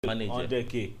Manager.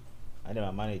 100k. And then my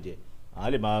manager. I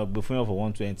only my before for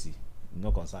 120.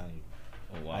 No concern you.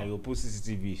 Oh, wow. And you put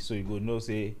CCTV so you go know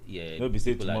say Yeah. no be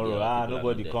say people are tomorrow there, people are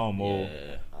nobody not come there.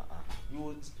 oh. Yeah. You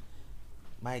would,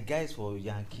 my guys for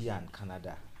Yankee and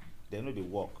Canada, they know they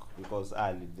work because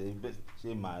they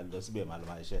say my losibe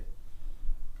my share.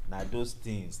 Now those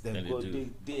things then And go they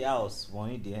they house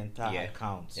money they enter Yeah.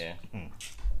 account. Yeah.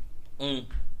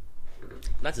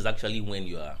 That is actually when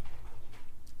you are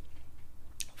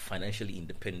financially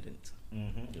independent.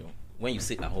 Mm-hmm. You know, when you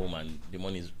sit at home and the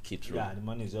money keeps Yeah, the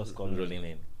money is just coming. rolling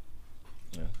in.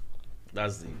 Yeah.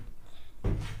 That's the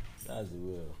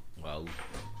way. wow.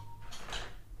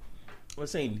 I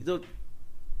was saying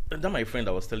that my friend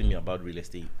that was telling me about real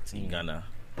estate in Ghana,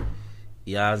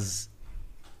 he has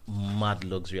mad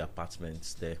luxury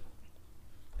apartments there.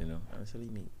 You know, I was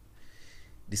telling me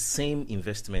the same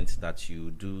investment that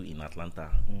you do in Atlanta,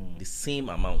 the same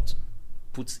amount,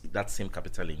 put that same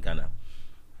capital in Ghana,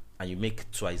 and you make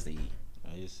twice the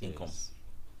Are you serious? income.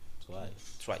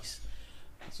 Twice.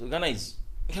 So Ghana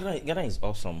is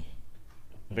awesome,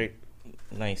 very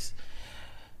nice.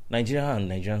 Nigeria and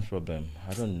Nigerians problem.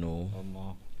 I don't know.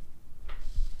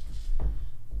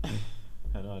 I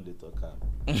don't want to talk.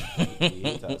 We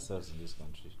hate ourselves in this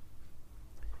country.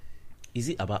 Is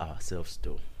it about ourselves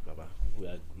though, Baba? We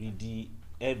are greedy.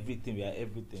 Everything. We are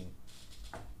everything.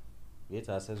 We hate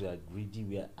ourselves. We are greedy.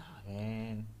 We are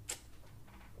man.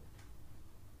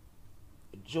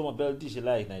 Joe Mabel dish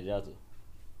like Nigeria too.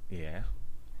 Yeah.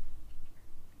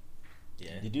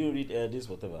 Yeah. Did you read this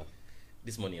whatever?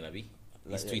 This morning, Abi.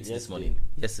 His Like, tweets this yesterday. morning.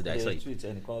 Yesterday, I saw it. Tweet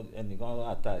and he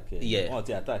called attack. Yeah. Want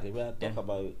to attack? We are talk Yeah.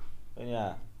 about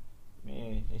yeah.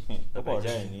 Me. Baba, Talk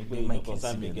just- about the you mic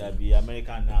concern is me. similar. Be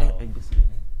American now.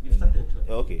 You started.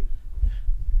 Okay. You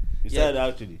Yeah. started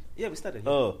actually. Yeah, we started.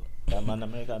 Oh, I'm an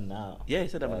American now. Yeah, he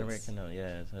said I'm an That's- American now.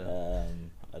 Yeah. So.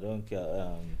 I don't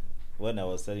care. When I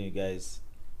was telling you guys,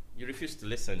 You refuse to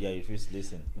listen. yeah, you first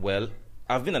listen. Well,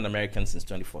 I've been an American since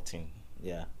 2014.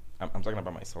 Yeah, I'm talking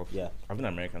about myself. Yeah. I've been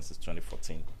an American since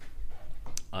 2014.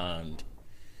 And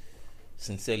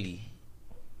sincerely,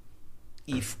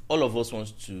 if all of us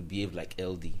wants to behave like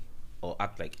LD or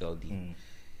act like LD,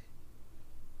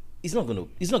 it's not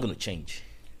gonna change.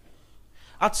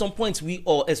 At some point, we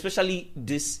all, especially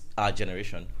this our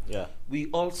generation, yeah, we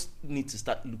all need to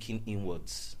start looking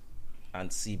inwards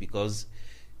and see, because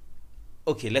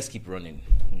okay, let's keep running.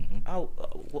 How?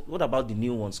 What about the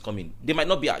new ones coming? They might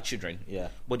not be our children, yeah.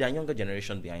 but there are younger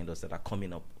generation behind us that are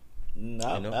coming up.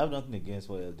 No, You know? I have nothing against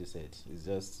what LD said. It's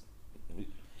just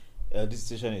LD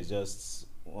situation is just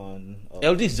one. Of,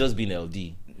 LD is just being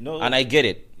LD, No, and I get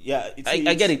it. yeah,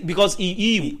 I get it, because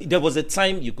he there was a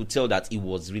time you could tell that he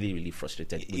was really, really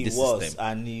frustrated with He this was, system,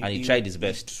 and he tried his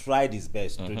best. He tried his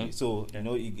best, really. So you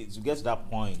know, to get to that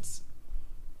point,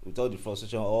 with all the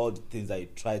frustration, all the things that he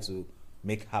tried to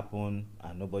make happen,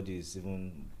 and nobody is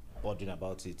even bothering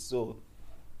about it. So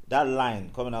that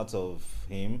line coming out of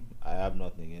him, I have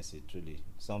nothing against it. Truly,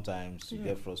 sometimes you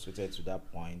get frustrated to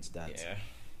that point that Yeah,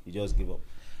 you just give up.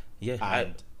 yeah.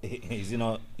 And is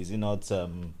it not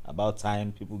about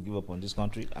time people give up on this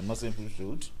country? I'm not saying people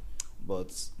should, but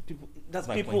That's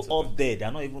my people point. up there,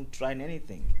 they're not even trying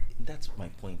anything. That's my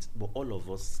point. But all of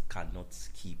us cannot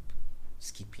keep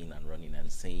skipping and running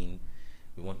and saying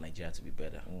we want Nigeria to be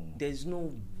better. There's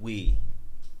no way.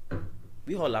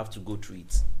 We all have to go through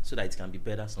it so that it can be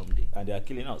better someday. And they are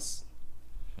killing us.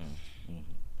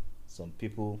 Some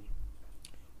people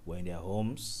were in their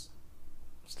homes,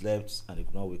 slept, and they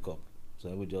could not wake up. So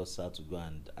we just had to go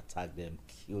and attack them,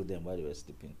 kill them while they were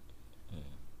sleeping.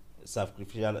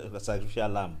 Sacrificial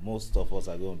lamb. Most of us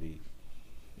are going to be,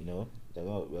 you know,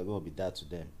 we're going to be that to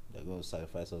them. They're going to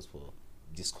sacrifice us for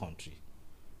this country.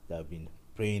 They have been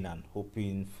praying and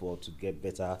hoping for to get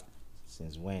better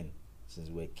since when? Since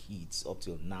we were kids up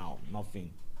till now,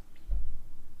 nothing.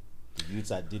 The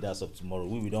youths are leaders of tomorrow.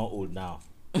 We don't old now.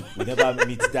 We never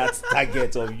meet that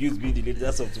target of youth being the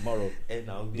leaders of tomorrow.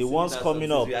 The ones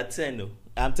coming up, We are 10.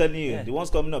 I'm telling you, Yeah. the ones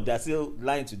coming up, they're still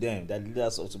lying to them. They're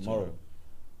leaders of tomorrow.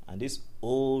 And these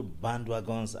old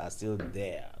bandwagons are still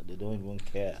there. They don't even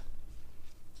care.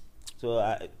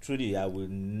 So truly, I will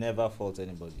never fault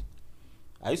anybody.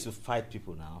 I used to fight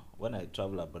people now. When I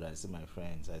travel abroad, I see my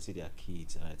friends, I see their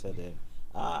kids, and I tell them,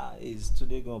 is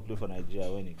today going to play for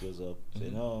Nigeria when he grows up? Say,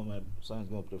 no, my son is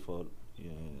going to play for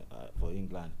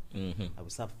England. I will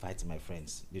start fighting my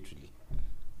friends, literally.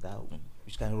 That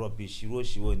which kind of rubbish? She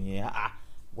won here.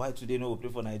 Why today no play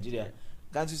for Nigeria?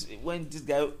 Can't you see, when this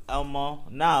guy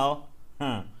now,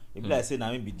 it be like saying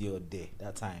I mean be there or there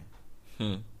that time.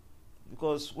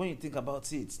 Because when you think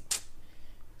about it,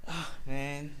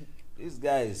 man, these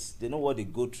guys, they know what they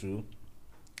go through.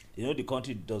 You know, the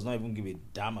country does not even give a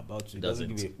damn about you. It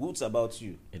doesn't give a hoot about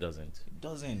you. It doesn't. It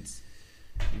doesn't.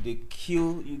 If they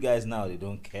kill you guys now, they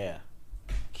don't care.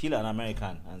 Kill an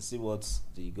American and see what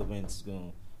the government's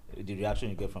going, the reaction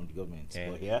you get from the government. Yeah.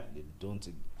 But here, they don't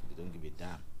give a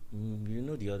damn. You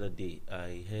know, the other day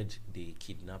I heard they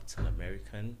kidnapped an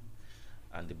American,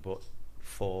 and they brought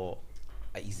 4.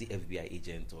 Is it FBI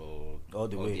agent or All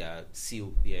the way. their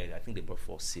SEAL? Yeah, I think they brought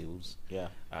 4 SEALs. Yeah.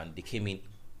 And they came in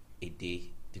a day.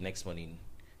 The next morning,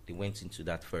 they went into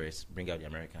that forest, bring out the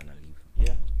American, and leave.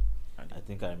 Yeah. And I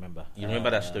think I remember. You remember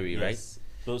that story, yes.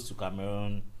 right? Close to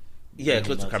Cameroon. Yeah,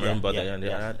 close to Cameroon border.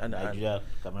 Yeah, And Nigeria,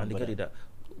 Cameroon and they border. got it.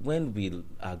 When will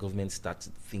our government start to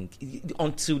think,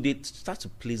 until they start to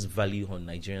place value on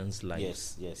Nigerians' lives?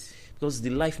 Yes, yes. Because the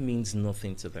life means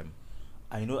nothing to them.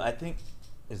 I know. I think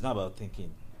it's not about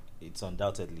thinking. It's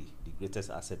undoubtedly the greatest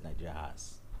asset Nigeria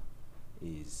has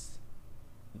is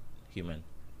Human.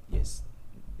 yes,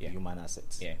 Yeah. human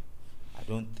assets. Yeah. I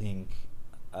don't think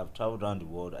I've traveled around the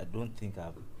world. I don't think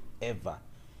I've ever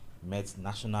met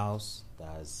nationals that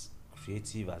are as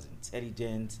creative, as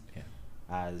intelligent, Yeah.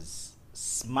 as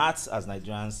smart as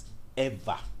Nigerians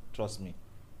ever. Trust me.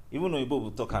 Even though people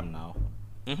will talk am now,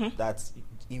 Mm-hmm. that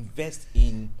invest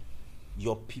in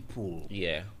your people.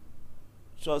 Yeah.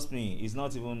 Trust me, it's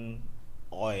not even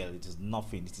oil. It is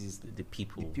nothing. It is The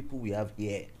people. the people we have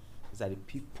here. These are the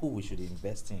people we should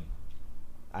invest in,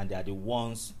 and they are the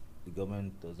ones the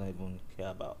government does not even care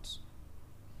about.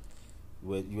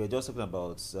 You were just talking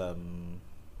about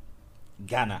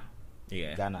Ghana.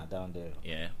 Yeah. Ghana down there.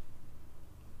 Yeah.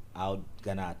 How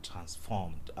Ghana are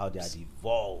transformed, how they are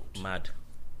evolved Mad.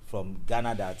 from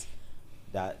Ghana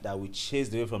that we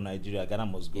chased away from Nigeria. Ghana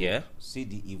must go. Yeah. See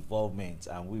the evolvement,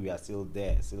 and we are still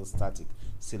there, still static,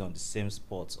 still on the same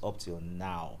spot up till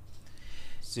now.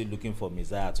 Still looking for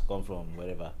Messiah to come from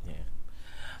wherever. Yeah.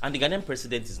 And the Ghanaian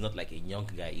president is not like a young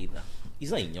guy either.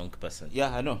 He's not a young person.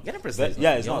 Yeah, I know. Ghana president is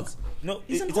yeah, not it's young. not. No,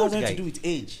 He's it an has old nothing guy. to do with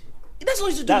age. It has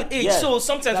nothing to do That- with age. yeah. So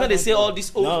sometimes That when they makes say all sense.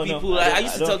 these old No, people, I I don't-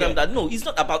 used I to don't tell them care. that no, it's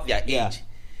not about their Yeah. age.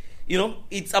 You know,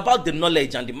 it's about the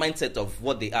knowledge and the mindset of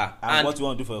what they are And what you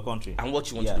want to do for your country. and what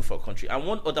you want Yeah. to do for a country. And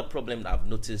one other problem that I've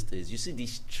noticed is you see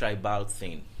this tribal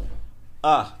thing.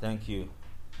 Ah, thank you.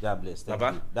 God bless. Thank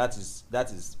Baba? you. That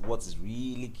is what is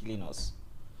really killing us.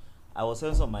 I was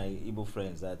telling some of my Igbo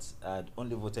friends that I'd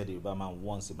only voted the Yoruba man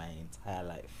once in my entire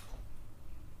life,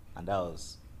 and that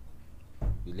was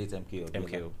the late MKO.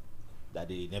 MKO. That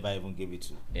they never even gave it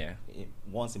to. Yeah.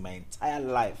 Once in my entire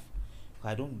life.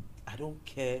 I don't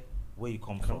care where you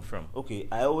come from. Okay,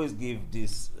 I always give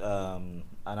this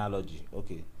analogy.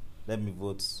 Okay, let me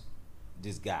vote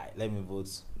this guy. Let me vote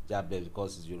Jabez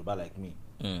because he's Yoruba like me.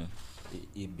 Mm.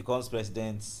 He becomes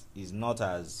president, is not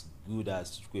as good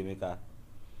as Chukwuemeka.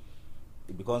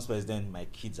 He becomes president, my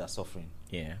kids are suffering.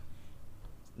 Yeah.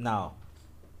 Now,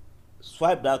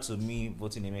 swipe that to me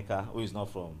voting Emeka, who is not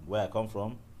from where I come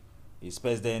from. He's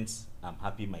president, I'm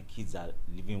happy, my kids are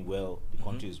living well, the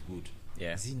country is good.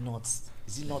 Yeah. Is it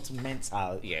not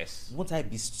mental? Yes. Won't I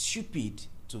be stupid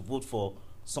to vote for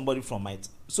somebody from my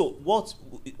so what's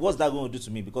that going to do to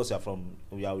me because you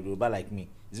are Yoruba like me?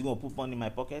 Is it going to put money in my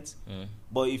pocket?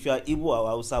 But if you are Igbo or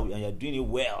Hausa and you're doing it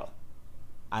well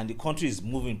and the country is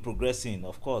moving, progressing,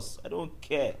 of course I don't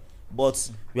care,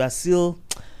 but we are still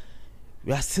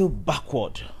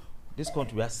backward. This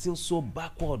country, we are still so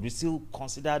backward. We still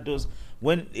consider those,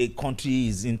 when a country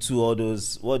is into all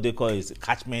those, what they call is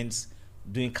catchments,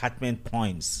 doing catchment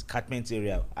points, catchment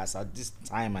area, as at this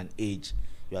time and age,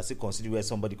 you are still considering where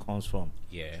somebody comes from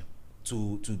Yeah.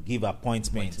 to give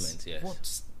appointments. Appointments, yes.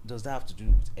 What does that have to do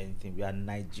with anything? We are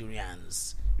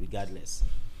Nigerians, regardless.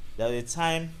 There was a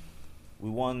time we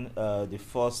won the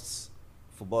first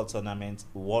football tournament,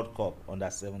 World Cup, under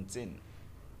 17.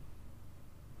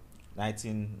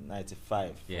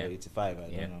 1995 Yeah. or 85, I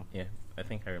Yeah. don't know. Yeah. I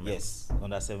think I remember. Yes,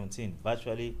 under 17.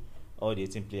 Virtually all the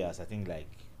 18 players, I think like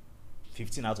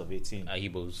 15 out of 18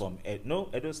 Igbo's. from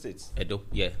Edo State. Edo.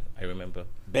 Yeah, I remember.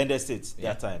 Bender State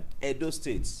Yeah. that time. Edo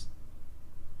State.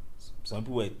 Some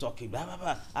people were talking, blah, blah,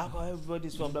 blah. How come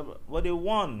everybody's from blah, blah. Well, they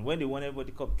won. When they won,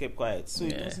 everybody kept quiet. So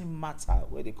it Yeah. doesn't matter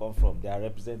where they come from. They are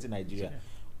representing Nigeria. Yeah.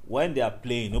 When they are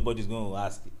playing, nobody's going to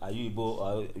ask, are you Igbo or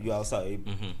are you outside?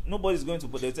 Mhm. Nobody's going to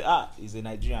put, they say, he's a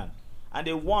Nigerian. And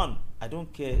they won. I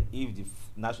don't care if the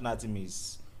national team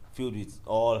is filled with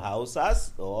all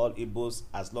Hausas or all Igbos,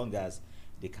 as long as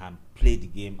they can play the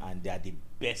game and they are the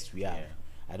best we have.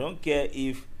 Yeah. I don't care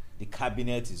if the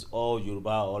cabinet is all Yoruba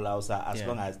or all Hausa, as Yeah.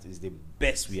 long as it's the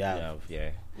best we have.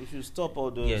 Yeah. We should stop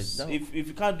all those. Yes, that- If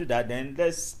you can't do that, then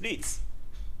let's split.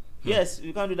 Yes, if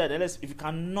you can't do that, then if you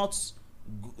cannot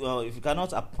if you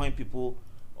cannot appoint people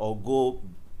or go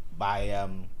by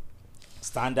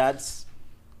standards,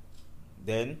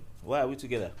 then why are we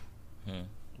together?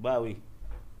 Why are we?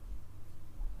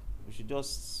 We should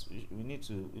just we need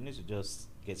to just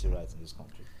get it right in this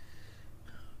country.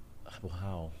 But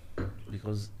how?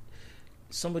 Because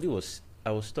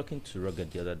I was talking to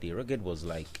Rugged the other day. Rugged was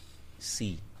like,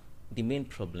 see, the main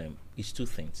problem is two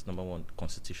things. Number one,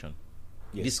 constitution.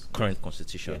 Yes. This current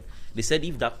constitution. Yeah. They said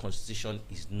if that constitution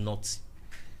is not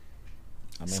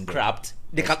Amended. scrapped,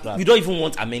 Scrapped. we don't even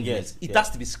want amendments. Yes, It yeah. has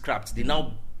to be scrapped. They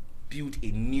now build a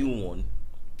new one,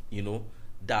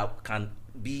 that can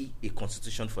be a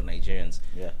constitution for Nigerians.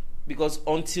 Yeah. Because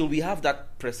until we have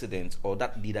that president or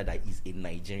that leader that is a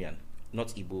Nigerian, not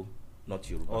Igbo, not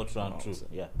Yoruba, All true and not true. Hausa,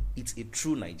 Yeah. it's a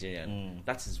true Nigerian.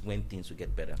 That is when things will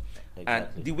get better. Exactly.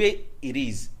 And the way it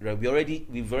is, right,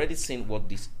 we've already seen what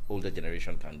this older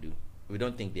generation can do. We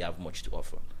don't think they have much to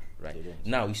offer, right? They don't.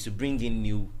 Now is to bring in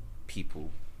new people,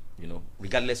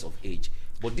 regardless of age.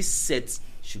 But this set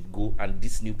should go, and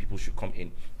these new people should come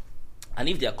in. And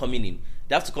if they are coming in,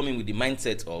 they have to come in with the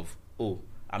mindset of, oh,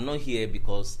 I'm not here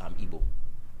because I'm Igbo.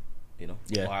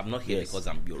 Yeah. Or I'm not here Yes. because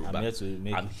I'm Yoruba. I'm here to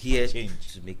make I'm here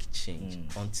change. to make change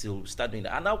until we start doing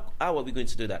that. And how are we going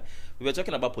to do that? We were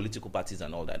talking about political parties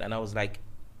and all that, and I was like,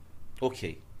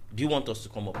 okay, do you want us to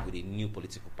come up with a new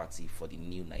political party for the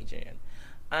new Nigerian?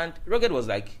 And Rugged was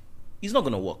like, it's not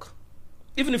going to work.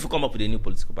 Even if we come up with a new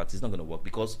political party, it's not going to work,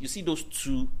 because you see those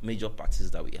two major parties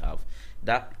that we have,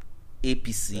 that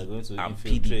APC They're going to and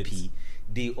infiltrate. PDP,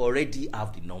 they already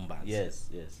have the numbers. Yes.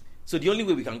 Yes. So the only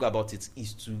way we can go about it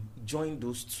is to join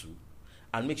those two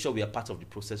and make sure we are part of the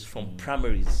process from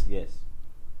primaries. Yes.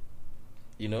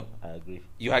 I agree.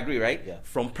 You agree, right? Yeah.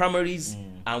 From primaries,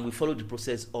 and we follow the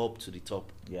process up to the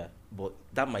top. Yeah. But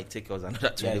that might take us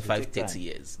another Yeah, it will 25, take 30 time.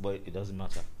 years. But it doesn't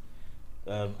matter.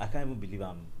 I can't even believe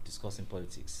I'm discussing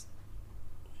politics.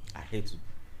 I hate to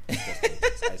discuss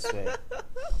politics. I swear.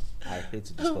 I hate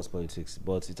to discuss politics.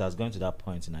 But it has gone to that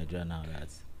point in Nigeria now that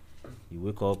you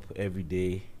wake up every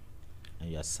day and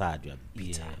you're sad, you're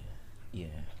bitter. Yeah.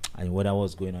 And you wonder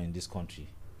what's going on in this country.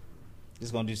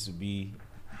 This country used to be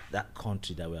that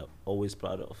country that we're always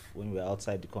proud of. When we're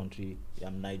outside the country,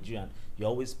 I'm Nigerian. You're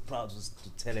always proud to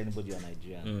tell anybody you're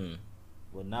Nigerian.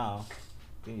 But now,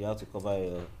 I think you have to cover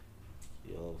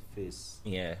your face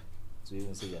Yeah. to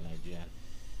even say you're Nigerian.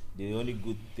 The only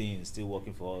good thing still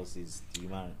working for us is the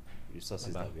human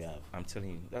resources that we have. I'm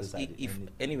telling you, that's Those are the if only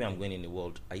anywhere I'm going in the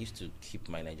world, I used to keep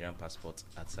my Nigerian passport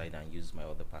outside and use my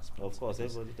other passport. Of course,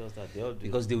 everybody does that. They all do.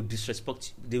 Because they will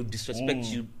disrespect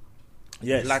you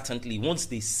Yes. blatantly once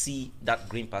they see that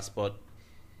green passport.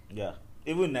 Yeah.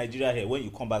 Even in Nigeria here, when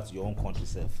you come back to your own country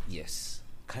self, Yes.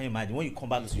 can you imagine when you come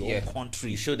back to your own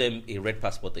country? You show them a red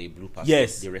passport or a blue passport.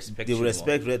 Yes, They respect they you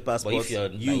respect more. red But passports. if you're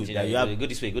you Nigerian, that you have go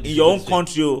this way, go this in way, your go own this way.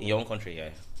 country. In your own country,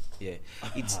 yeah.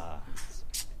 It's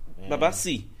Man. Baba,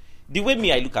 see, the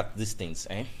way I look at these things,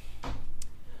 I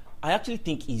actually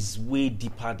think is way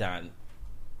deeper than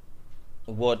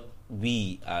what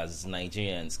we as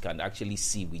Nigerians can actually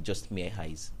see with just mere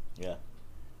eyes. Yeah.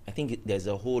 I think there's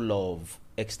a whole lot of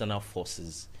external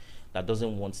forces that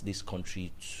doesn't want this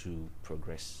country to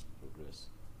progress.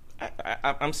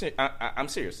 I'm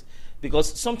serious,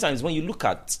 because sometimes when you look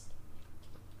at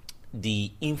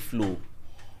the inflow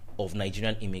of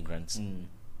Nigerian immigrants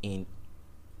in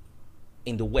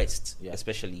the West, Yeah.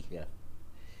 especially, Yeah.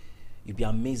 you'd be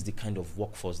amazed the kind of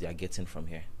workforce they are getting from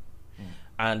here.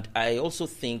 And I also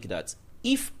think that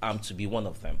if I'm to be one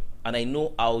of them, and I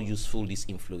know how useful this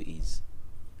inflow is,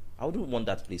 I wouldn't want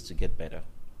that place to get better.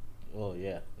 Oh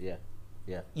yeah.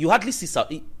 You hardly see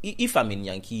if I'm in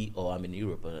Yankee or I'm in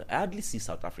Europe, I hardly see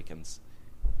South Africans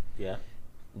Yeah.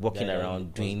 walking Yeah,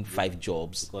 around doing 5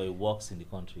 jobs. Because it works in the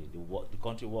country. The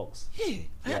country works. I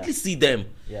Yeah. hardly see them.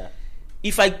 Yeah.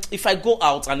 If I go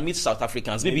out and meet South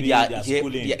Africans, maybe Maybe they are they are here.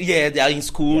 schooling. They are in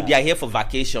school. Yeah. They are here for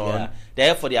vacation. Yeah. They are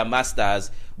here for their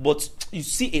masters. But you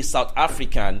see a South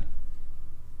African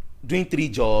doing 3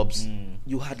 jobs,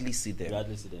 you hardly see them. You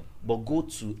hardly see them. But go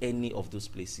to any of those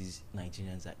places,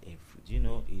 Nigerians are everywhere. Do you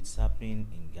know it's happening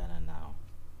in Ghana now?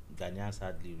 Ghanaians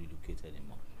hardly relocate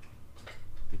anymore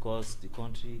because the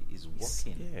country is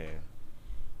working. Yeah.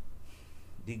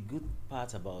 The good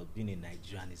part about being a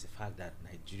Nigerian is the fact that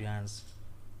Nigerians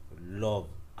love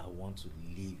and want to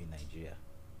live in Nigeria.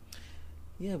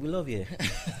 Yeah, we love you.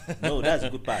 No, that's the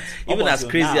good part. Even Up as until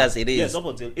crazy now. as it is. Yes, up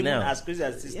until even now. as crazy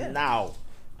as it is Yeah. now,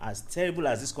 as terrible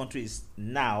as this country is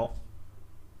now,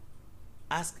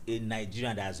 ask a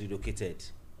Nigerian that has relocated,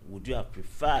 would you have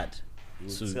preferred? He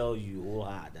will tell you, oh,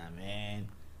 man,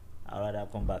 I'd rather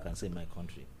come back and stay in my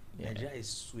country. Yeah. Nigeria is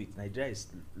sweet. Nigeria is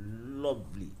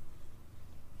lovely,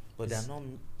 but It's-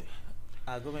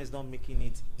 our government is not making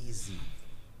it easy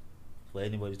for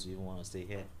anybody to even want to stay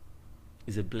here.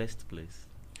 It's a blessed place.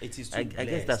 It is too I guess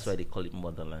blessed. that's why they call it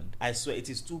motherland. I swear it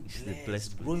is too It's the blessed.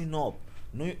 blessed place. Growing up,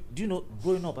 no, do you know?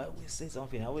 Growing up, I always say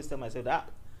something. I always tell myself that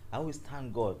I always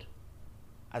thank God.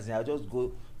 As in, I just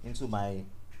go into my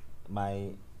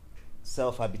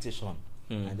self habitation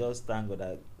and just thank God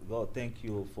that God, thank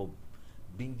you for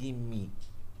bringing me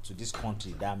to this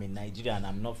country. That I'm in Nigeria and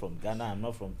I'm not from Ghana. I'm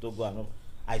not from Togo. I'm not.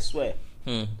 I swear,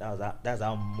 that's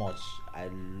how much I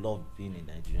love being in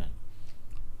Nigeria.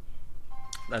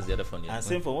 That's the other funny. And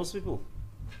same for most people.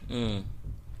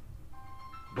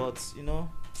 But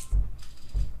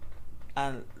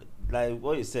and like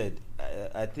what you said,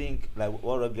 I think like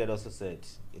what Rugged also said,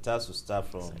 it has to start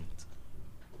from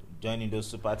joining those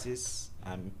two parties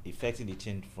and effecting the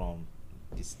change from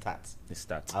the start. The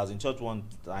start. I was in church one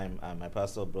time and my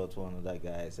pastor brought one other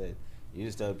guy. I said, you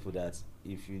used to tell people that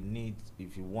if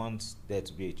you want there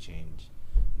to be a change,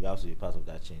 you have to be part of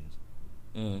that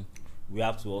change. We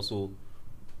have to also,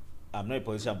 I'm not a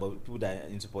politician, but people that are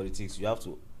into politics, you have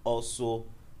to also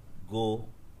go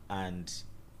and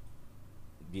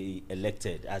be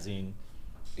elected, as in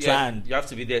try and you have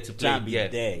to be there to try play. and be Yeah.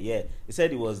 there. Yeah, he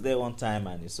said he was there one time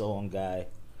and he saw one guy,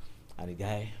 and the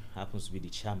guy happens to be the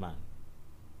chairman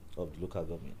of the local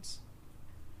government,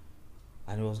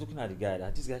 and he was looking at the guy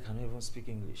that this guy cannot even speak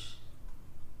English.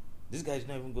 This guy did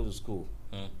not even go to school.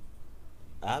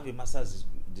 I have a master's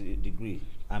degree.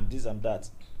 I'm this, I'm that.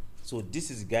 So this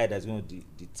is the guy that's going to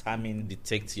determine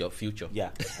Detect your future.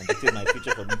 and dictate my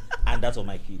future for me and that of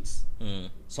my kids.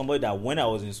 Somebody that when I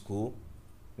was in school,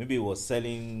 maybe he was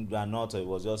selling granite or he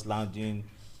was just lounging,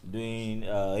 doing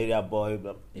area boy.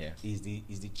 But he's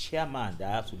the chairman that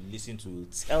I have to listen to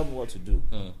tell me what to do.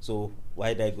 So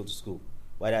why did I go to school?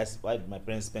 Why did my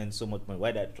parents spend so much money?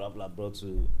 Why did I travel abroad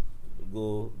to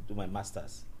go do my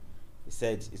masters? He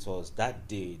said it was that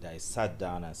day that I sat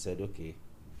down and said, okay,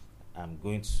 I'm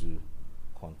going to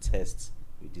contest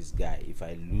with this guy. If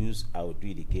I lose, I will do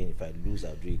it again. If I lose,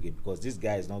 I'll do it again. Because this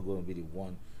guy is not going to be the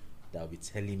one that will be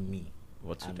telling me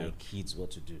What to and do. my kids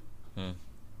what to do.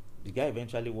 The guy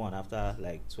eventually won after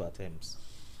like 2 attempts.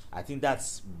 I think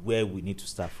that's where we need to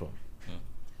start from.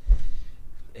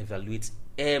 Evaluate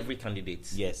every candidate.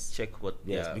 Yes. Check what.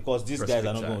 Yes, their because these guys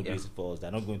are not prospects going to do it for us.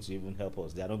 They're not going to even help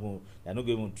us. They're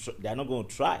not going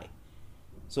to try.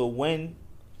 So when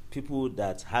people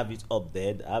that have it up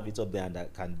there and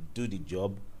that can do the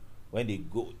job, when they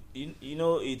go,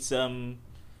 it's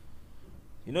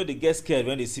they get scared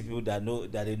when they see people that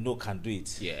they know can do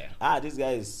it. Yeah. This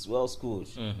guy is well schooled.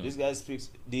 This guy speaks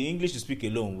the English to speak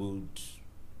alone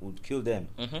would kill them.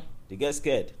 They get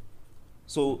scared.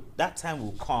 So that time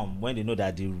will come when they know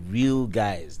that the real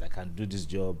guys that can do this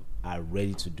job are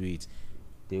ready to do it.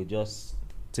 They'll just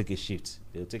take a shift.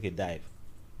 They'll take a dive.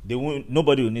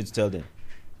 Nobody will need to tell them.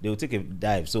 They will take a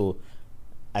dive. So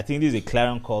I think this is a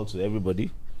clarion call to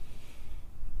everybody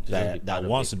that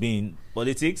wants to be in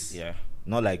politics. Yeah.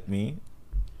 Not like me.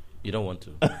 You don't want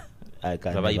to. I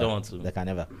can Baba, never. you don't want to. I can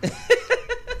never.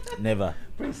 Never.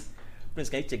 Prince,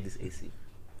 can you check this AC?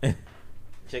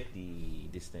 Check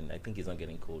this thing. I think it's not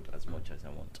getting cold as much as I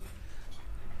want.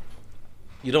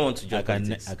 You don't want to join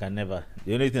politics I can never.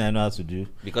 The only thing I know how to do.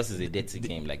 because it's a dirty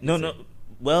game. Like No, they no. say.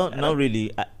 Well, not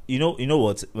really. You know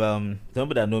what?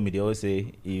 Somebody that know me, they always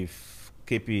say if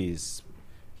KP is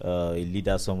a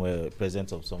leader somewhere,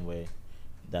 president of somewhere,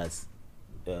 that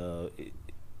there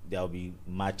will be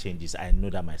mad changes. I know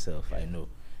that myself. I know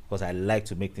because I like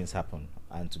to make things happen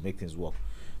and to make things work.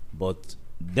 But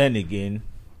then again,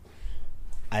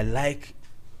 I like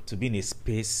to be in a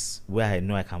space where I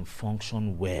know I can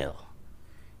function well.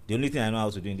 The only thing I know how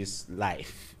to do in this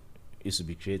life is to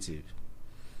be creative.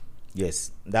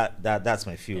 Yes, that's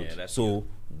my field. Yeah, that's so you.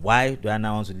 why do I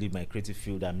now want to leave my creative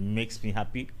field that makes me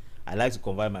happy? I like to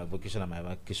combine my vocation and my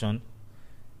vacation.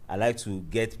 I like to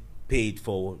get paid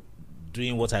for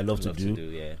doing what I love to do.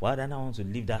 Yeah. Why do I now want to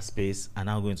leave that space and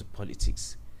now go into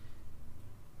politics?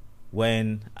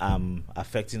 When I'm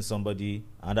affecting somebody,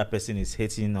 another person is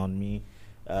hating on me.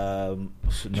 No,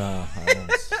 I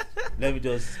won't. Let me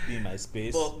just be in my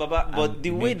space. But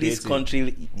the way this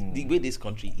creative.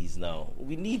 country is now,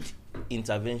 we need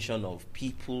intervention of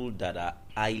people that are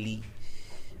highly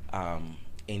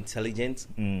intelligent,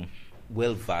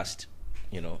 well versed,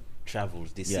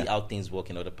 travels. They see Yeah. how things work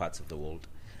in other parts of the world,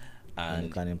 and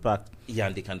and can impact.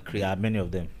 and they can create. There are many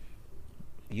of them.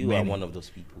 You are many. one of those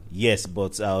people. Yes,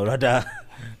 but I'll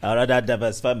rather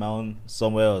diversify my own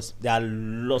somewhere else. There are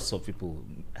lots of people,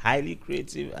 highly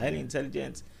creative, highly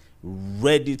intelligent,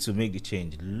 ready to make the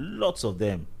change. Lots of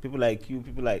them. People like you,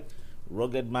 people like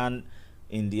Rugged Man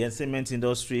in the entertainment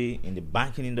industry, in the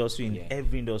banking industry, in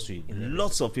every industry.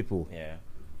 Lots of people. Yeah.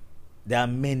 There are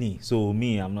many. So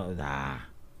me, I'm not. Nah.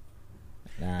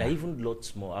 There are even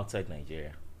lots more outside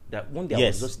Nigeria. That one day I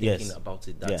Yes, was just thinking yes. about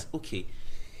it. That Yeah. okay,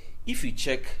 if you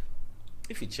check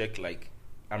like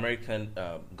American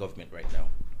government right now,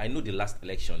 I know the last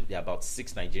election there are about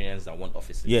 6 Nigerians that won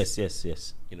offices. Yes.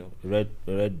 You know.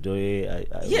 Red Doe. I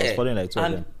was following like 2 of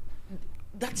and them.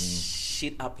 that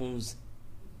shit happens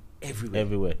everywhere.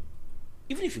 Everywhere.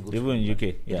 Even if you go to Even in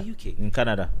UK. Yeah. in the UK. In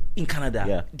Canada. In Canada,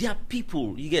 Yeah. there are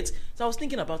people you get. So I was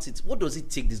thinking about it. What does it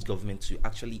take this government to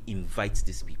actually invite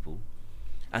these people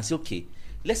and say, okay,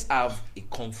 let's have a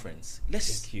conference.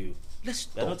 Let's Thank you. let's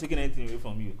They're talk. not taking anything away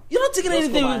from you. You're not taking Just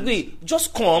anything come and- away.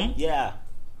 Just come. Yeah.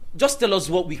 Just tell us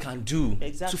what we can do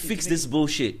Exactly. to fix this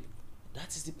bullshit. That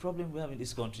is the problem we have in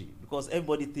this country, because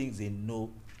everybody thinks they know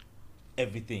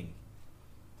everything.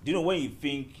 Do you know when you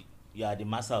think you are the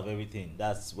master of everything?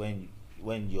 That's when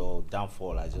your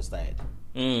downfall has just started.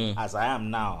 As I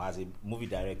am now, as a movie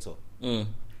director, if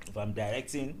I'm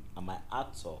directing, I'm an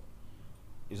actor.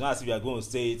 It's not as if you are going to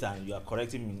say it and you are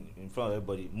correcting me in front of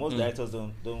everybody. Most directors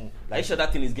don't Are you like. sure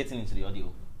that thing is getting into the audio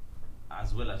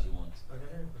as well as you want?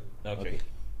 Okay.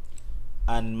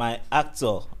 And my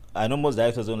actor, I know most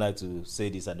directors don't like to say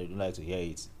this and they don't like to hear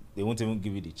it. They won't even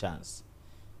give you the chance.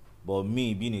 But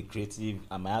me, being a creative,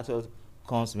 and my actor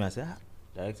comes to me and says,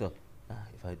 director,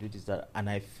 if I do this, that,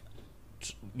 and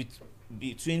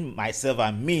between myself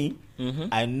and me,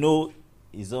 I know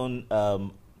his own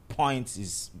point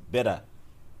is better.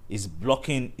 His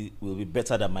blocking will be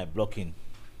better than my blocking.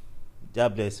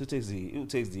 God bless. Who takes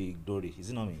the glory? Is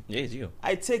it not me? Yeah, it's you.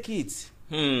 I take it.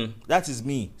 That is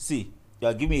me. See, you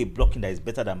are giving me a blocking that is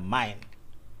better than mine.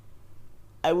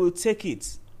 I will take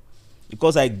it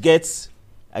because I get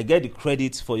the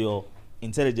credit for your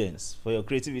intelligence, for your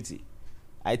creativity.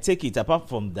 I take it. Apart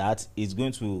from that, it's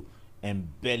going to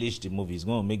embellish the movie. It's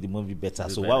going to make the movie better.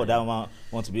 So why would I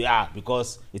want to be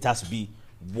because it has to be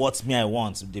what me I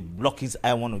want, the blockings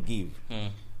I want to give.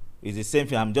 It's the same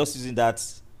thing. I'm just using that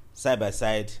side by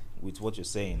side with what you're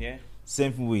saying. Yeah.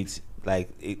 Same thing with like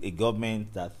a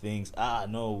government that thinks,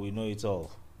 no, we know it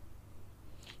all.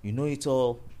 You know it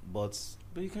all, but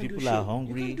you can't people do are shit.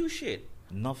 hungry. You can't do shit.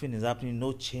 Nothing is happening.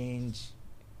 No change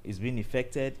is being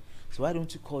effected. So why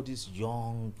don't you call these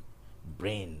young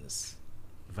brains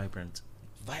Vibrant.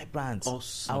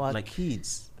 Awesome. Our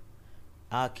kids.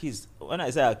 When I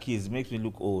say our kids, it makes me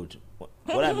look old.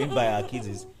 What I mean by our kids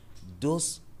is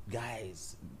those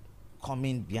guys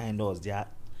coming behind us. They are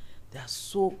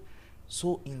so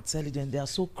intelligent. They are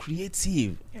so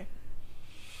creative. Yeah.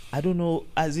 I don't know.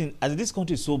 As in this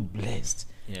country is so blessed.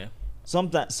 Yeah.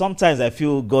 Sometimes I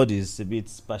feel God is a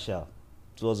bit partial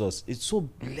towards us. It's so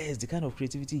blessed. The kind of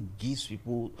creativity it gives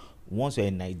people once you're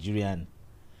a Nigerian.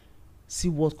 See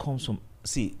what comes from.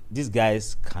 See, these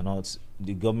guys cannot.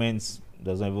 The government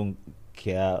doesn't even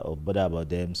care or bother about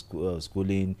them.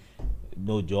 Schooling,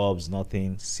 no jobs,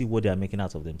 nothing. See what they are making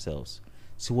out of themselves.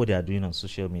 See what they are doing on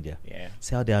social media. Yeah.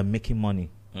 See how they are making money.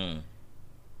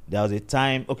 There was a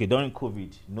time, during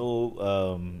COVID,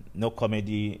 no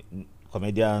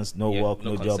comedians, no work,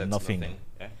 no job, nothing.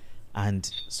 Yeah.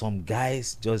 And some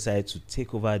guys just decided to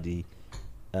take over the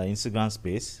Instagram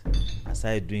space and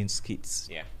started doing skits.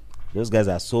 Yeah. Those guys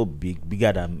are so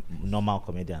bigger than normal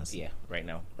comedians. Yeah. Right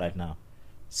now.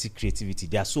 See creativity.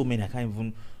 There are so many. I can't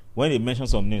even. When they mention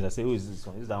some names, I say, "Who is this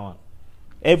one? Who's that one?"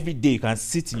 Every day you can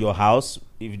sit in your house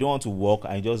if you don't want to work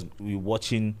and just be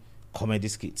watching comedy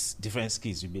skits, different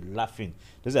skits. You'll be laughing.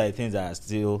 Those are the things that are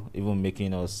still even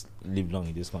making us live long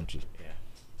in this country. Yeah.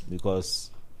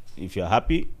 Because if you're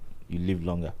happy, you live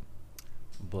longer.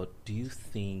 But do you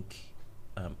think?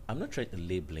 I'm not trying to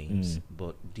lay blames,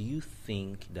 but do you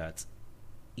think that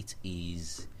it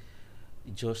is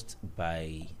just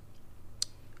by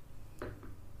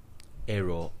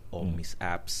error or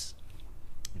mishaps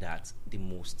that the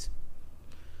most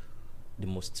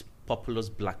populous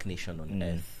black nation on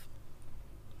earth,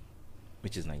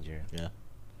 which is Nigeria,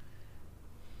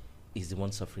 is the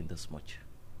one suffering this much?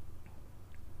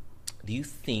 Do you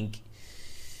think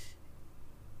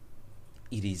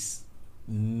it is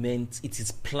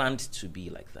planned to be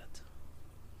like that?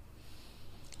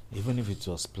 Even if it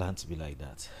was planned to be like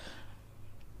that,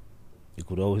 you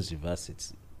could always reverse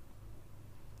it.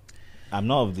 I'm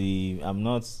not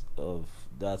of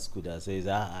that school that says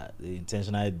they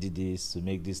intentionally did this to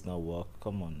make this not work.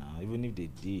 Come on now. Even if they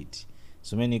did,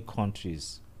 so many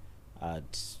countries had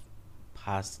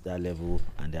passed that level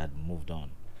and they had moved on.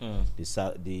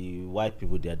 The white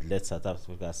people, they had left South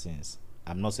Africa since.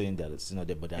 I'm not saying they're still not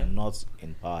there, but they're not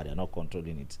in power. They're not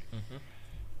controlling it.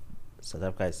 South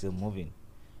Africa is still moving.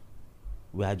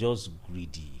 We are just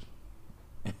greedy.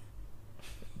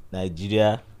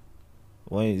 Nigeria,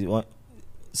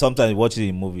 sometimes you watch it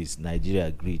in movies.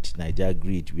 Nigeria greed.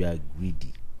 We are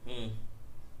greedy.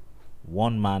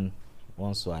 One man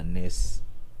wants to harness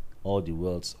all the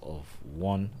wealth of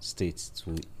one state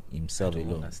to himself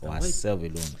alone or herself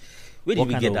alone. Where did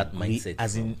we get that mindset?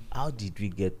 As in, how did we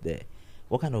get there?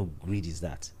 What kind of greed is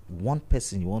that? One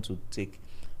person, you want to take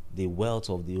the wealth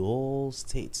of the whole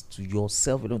state to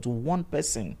yourself alone, to one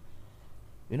person.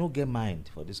 You don't get mind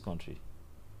for this country.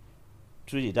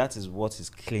 Truly, that is what is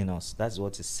killing us. That's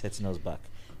what is setting us back.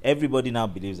 Everybody now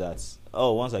believes that,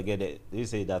 once I get it, they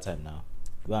say that time now,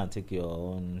 go and take your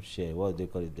own share. What do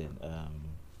they call it then?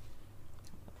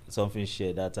 Something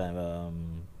share that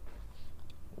time.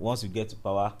 Once you get to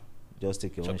power, just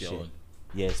take your own share.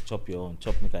 Yes, chop your own.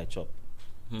 Chop, make I chop.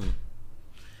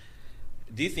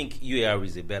 Do you think UAR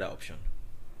is a better option?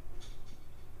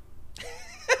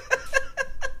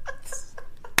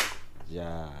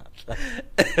 Yeah.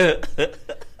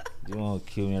 You want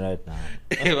to kill me right now?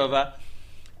 Hey, Baba.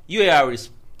 UAR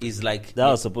is like... That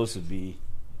was supposed to be,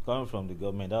 coming from the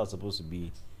government, that was supposed to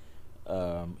be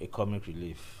a comic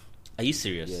relief. Are you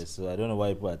serious? Yes, so I don't know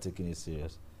why people are taking it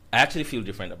serious. I actually feel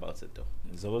different about it, though.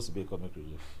 It's supposed to be a comic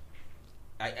relief.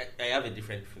 I have a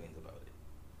different feeling about it.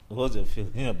 What's your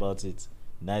feeling about it?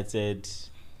 United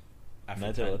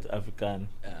African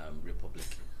Republic.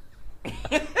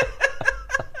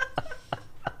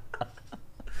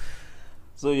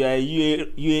 So you are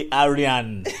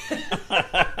UARian.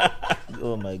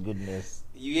 Oh my goodness.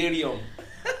 UARian.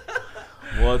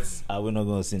 What are we not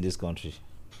going to see in this country?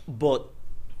 But,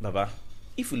 Baba,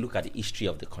 if you look at the history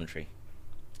of the country,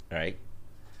 right?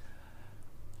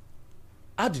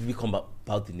 How did we come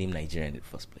about the name Nigeria in the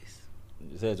first place?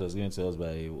 You said it was given to us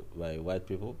by white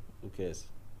people. Who cares?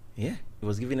 Yeah, it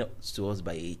was given to us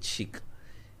by a chick,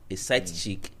 a side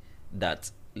chick that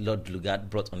Lord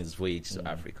Lugard brought on his voyage to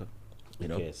Africa. You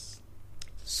know, Yes.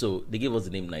 so they gave us the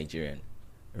name Nigerian,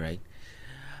 right?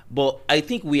 But I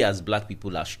think we as black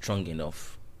people are strong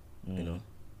enough, you know,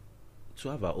 to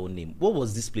have our own name. What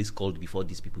was this place called before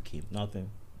these people came? Nothing.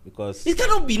 Because It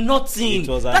cannot be nothing.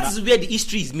 That is where the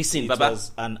history is missing, it Baba.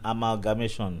 was an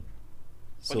amalgamation.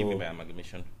 What do you mean by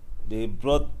amalgamation? They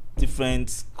brought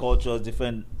different cultures,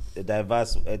 different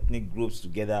diverse ethnic groups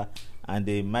together, and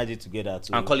they merged it together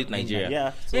to And call it Nigeria.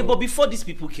 Yeah. Yeah, but before these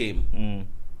people came,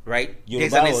 right? Yoruba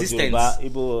there's an was existence. Yoruba,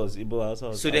 Igbo was Igbo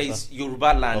also. So there is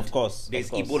Yoruba land. Of course. There's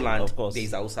of course, Igbo land. Of course.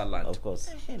 There's Hausa land. Of course.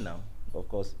 Hey, now. Of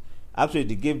course. Actually,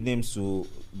 they gave names to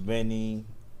many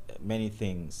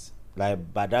things.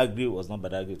 Like Badagry was not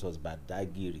Badagry, it was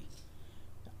Badagiri.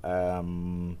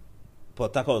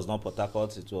 Port Harcourt was not Port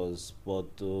Harcourt, it was what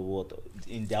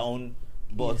in their own.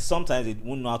 But sometimes they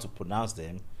wouldn't know how to pronounce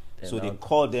them, so they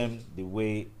call them the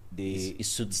way It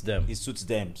suits them. it suits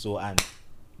them. So and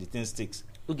the thing sticks.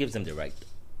 Who gives them the right?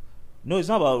 No, it's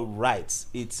not about rights.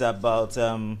 It's about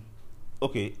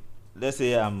okay. Let's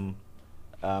say I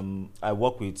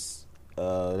work with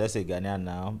let's say Ghanaian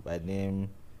now by name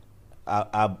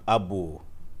Abu,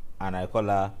 and I call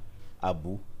her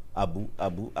Abu.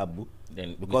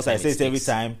 Then Because I say it every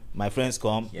time my friends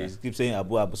come, they keep saying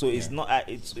Abu. So it's not.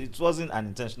 It wasn't an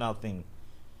intentional thing,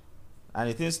 and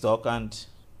it didn't stuck, and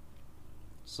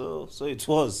so it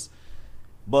was.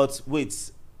 But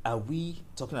wait, are we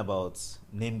talking about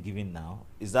name giving now?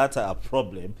 Is that a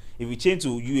problem? If we change to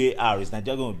UAR, is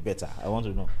Nigeria going to be better? I want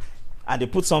to know. And they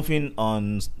put something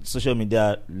on social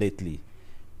media lately.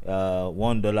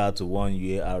 $1 to $1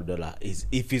 UAR is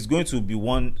if it's going to be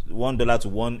 $1 to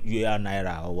 $1 UAR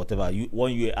naira or whatever,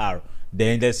 one UAR,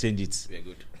 then let's change it. Very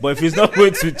good. But if it's not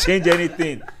going to change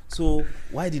anything, so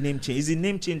why the name change? Is the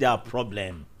name change our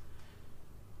problem?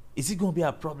 Is it going to be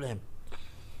a problem?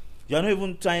 You are not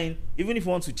even trying. Even if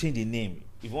you want to change the name,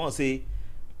 if you want to say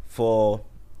for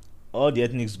all the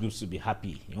ethnic groups to be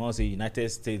happy, you want to say United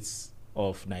States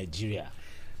of Nigeria.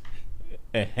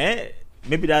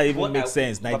 Maybe that even makes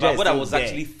sense. Nigeria what is I was there.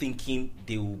 actually thinking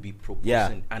they will be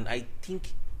proposing, and I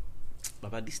think,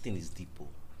 Baba, this thing is deep.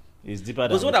 It's deeper than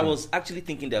Because what we I think. was actually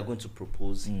thinking they are going to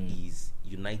propose is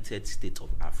United States of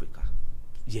Africa.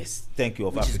 Yes, thank you,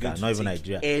 of Which is Africa, going to not even take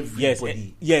Nigeria.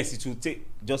 everybody. Yes, it will take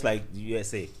just like the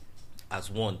USA.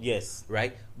 As one. Yes,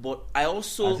 Right? But I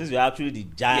also... and since we're actually the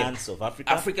giants of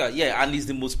Africa, and is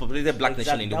the most populated black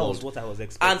nation in the that world. was what I was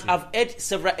expecting. And I've heard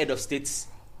several head of states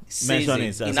say Mention it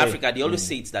it, in say Africa. They it. always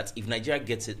say it that if Nigeria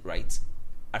gets it right,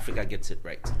 Africa gets it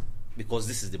right, because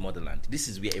this is the motherland. This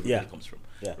is where everybody comes from,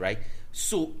 Yeah. right?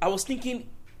 So I was thinking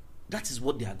that is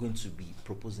what they are going to be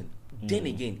proposing. Then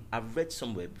again, I've read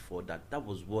somewhere before that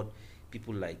was what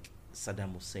people like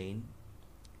Saddam Hussein,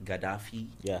 Gaddafi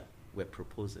were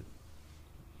proposing.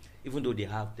 Even though they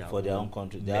have their own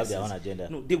country, they have their own agenda.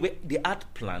 No, they had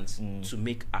plans to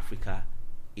make Africa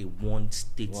a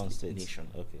one-state nation.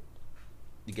 Okay.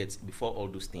 You get, before all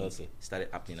those things started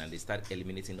happening, and they started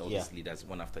eliminating all these leaders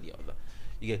one after the other.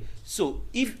 You get, so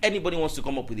if anybody wants to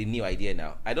come up with a new idea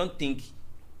now, I don't think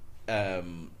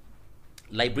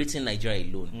liberating Nigeria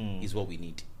alone is what we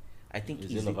need. I think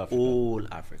it's all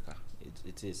Africa.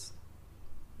 It is.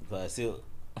 But I still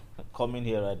coming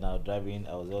here right now, driving.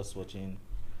 I was just watching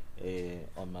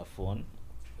on my phone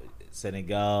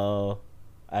Senegal,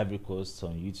 Ivory Coast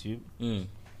on YouTube.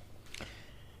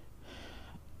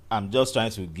 I'm just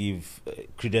trying to give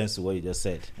credence to what you just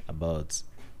said about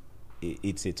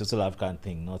it's a total African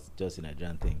thing, not just a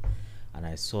Nigerian thing. And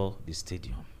I saw the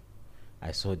stadium.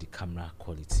 I saw the camera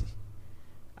quality.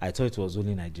 I thought it was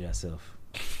only Nigeria self.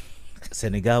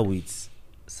 Senegal with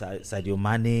Sadio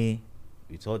Mane,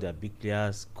 with all their big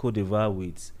players. Cote d'Ivoire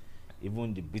with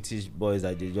even the British boys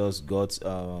that they just got,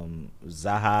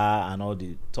 Zaha and all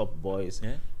the top boys.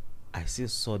 Yeah. I still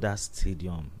saw that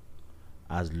stadium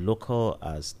as local,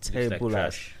 as terrible,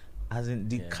 like as in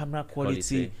the camera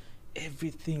quality,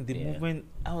 everything, the movement.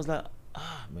 I was like,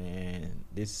 man,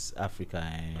 this Africa.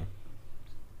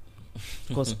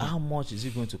 Because how much is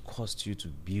it going to cost you to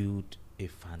build a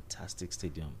fantastic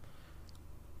stadium?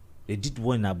 They did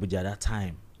one in Abuja at that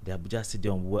time. The Abuja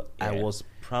Stadium, where I was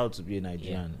proud to be a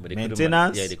Nigerian. But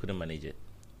maintenance, they couldn't manage it.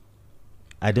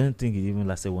 I don't think it even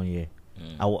lasted 1 year.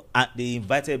 They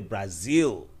invited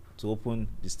Brazil to open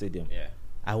the stadium.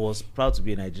 I was proud to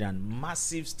be a Nigerian.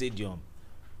 Massive stadium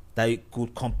that you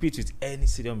could compete with any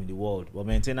stadium in the world. But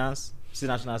maintenance, still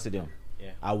National Stadium.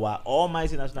 Our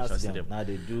almighty National Stadium. Now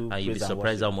they do. And you'll be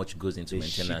surprised how much goes into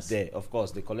maintenance. There, of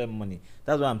course, they collect money.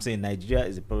 That's what I'm saying. Nigeria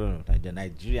is the problem of Nigeria.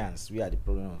 Nigerians, we are the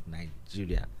problem of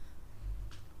Nigeria.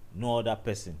 No other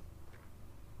person.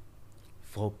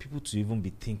 For people to even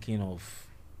be thinking of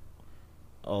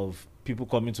people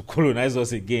coming to colonize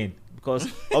us again, because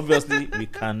obviously we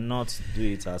cannot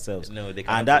do it ourselves. No, they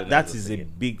can't. And that's a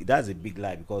big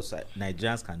lie, because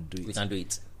Nigerians can do it. We can do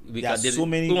it. There are so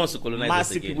many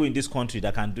massive people in this country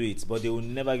that can do it, but they will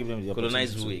never give them the opportunity.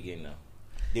 Colonize who again now?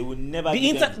 They will never.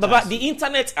 The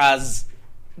internet has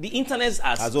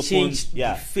changed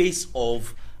the face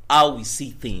of how we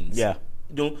see things. Yeah.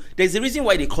 You know, there's a reason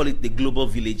why they call it the global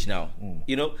village now.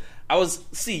 You know, I was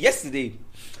yesterday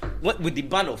with the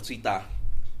ban of Twitter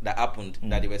that happened,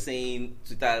 that they were saying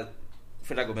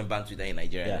federal government banned Twitter in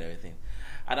Nigeria and everything,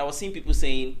 and I was seeing people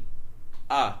saying,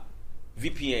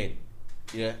 VPN.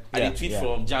 I tweet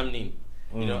from Germany.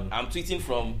 You know, I'm tweeting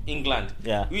from England.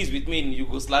 Who is with me in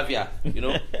Yugoslavia? You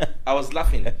know, I was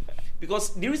laughing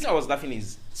because the reason I was laughing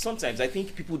is sometimes I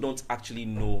think people don't actually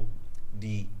know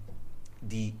the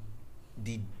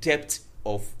depth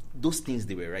of those things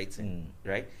they were writing.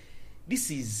 Right?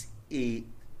 This is a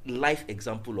life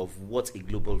example of what a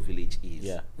global village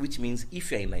is. Which means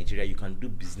if you're in Nigeria, you can do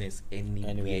business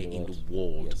anywhere in the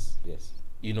world. Yes.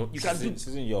 You know, you can do this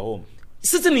in your home.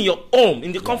 Sitting in your home,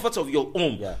 in the comfort of your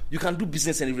home, you can do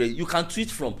business anywhere. You can tweet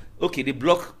from, they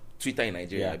block Twitter in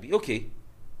Nigeria.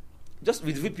 Just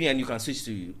with VPN, you can switch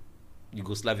to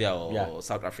Yugoslavia or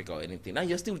South Africa or anything, and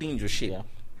you're still doing your shit.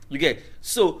 You get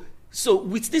so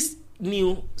with this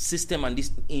new system and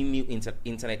this new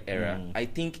internet era, I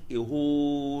think a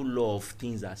whole lot of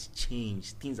things has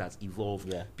changed. Things has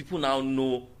evolved. People now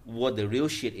know what the real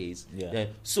shit is.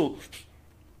 So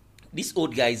these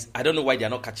old guys, I don't know why they're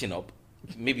not catching up.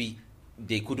 Maybe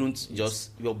they couldn't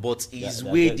but it's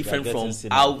way different from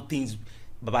how things.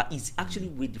 But it's actually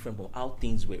way different from how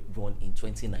things were run in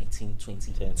 2019,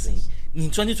 2020. In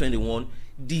 2021,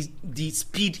 the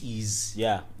speed is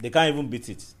they can't even beat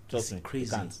it. Trust me,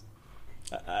 crazy. They can't.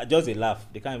 Just a laugh.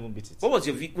 They can't even beat it.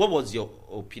 What was your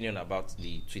opinion about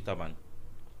the Twitter ban?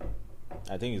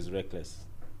 I think it's reckless.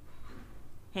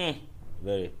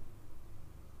 Very.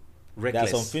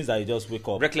 Reckless. There are some things that you just wake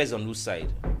up. Reckless on whose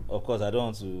side? Of course, I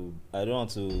don't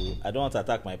want to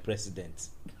attack my president.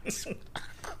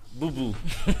 Boo boo.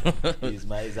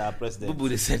 He's our president. Boo boo,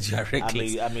 they said you are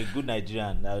reckless. I'm a good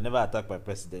Nigerian. I will never attack my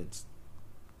president.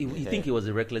 You think it was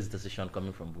a reckless decision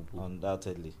coming from Boo boo?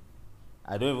 Undoubtedly.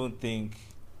 I don't even think,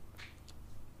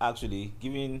 actually,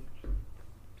 giving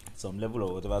some level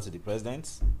of whatever to the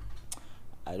president,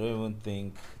 I don't even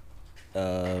think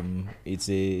it's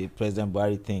a President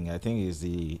Buhari thing. I think it's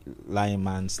the lying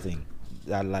man's thing.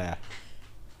 That liar.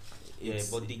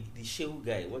 But the Shehu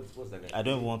guy, what's that guy? I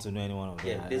don't want to know anyone of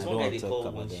them. There's one guy they call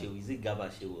one Shehu. Is it Gaba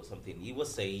Shehu or something? He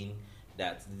was saying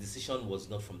that the decision was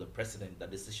not from the president, that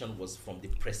the decision was from the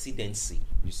presidency.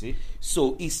 You see?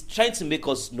 So he's trying to make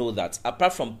us know that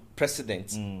apart from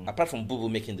president, apart from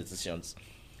Bubu making decisions,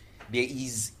 there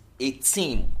is a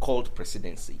team called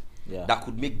presidency that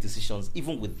could make decisions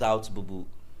even without Bubu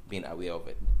being aware of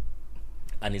it.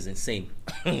 And it's insane.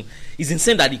 It's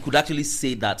insane that he could actually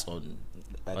say that on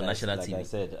national TV. Like I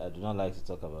said, I do not like to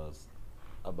talk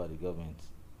about the government.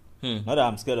 Not that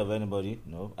I'm scared of anybody.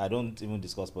 No, I don't even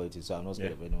discuss politics, so I'm not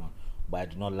scared of anyone. But I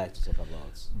do not like to talk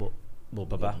about. But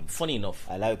Baba, funny enough,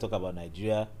 I like to talk about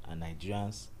Nigeria and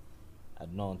Nigerians. I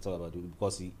do not want to talk about it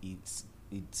because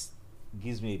it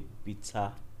gives me a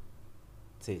bitter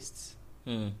taste.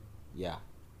 Yeah,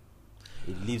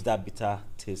 it leaves that bitter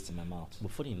taste in my mouth. But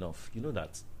funny enough, you know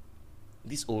that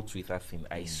this old Twitter thing,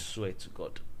 I swear to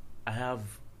God, I have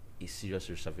a serious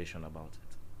reservation about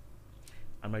it.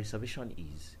 And my reservation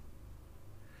is,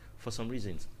 for some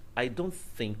reasons, I don't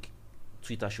think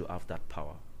Twitter should have that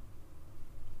power.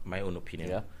 My own opinion.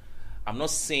 Yeah. I'm not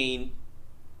saying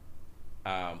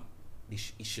it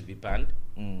should be banned,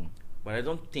 but I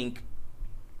don't think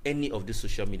any of the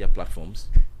social media platforms,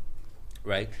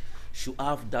 right, should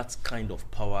have that kind of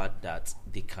power that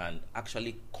they can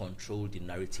actually control the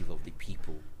narrative of the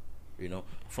people. You know,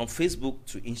 from Facebook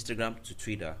to Instagram to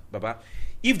Twitter, Baba,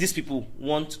 if these people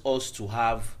want us to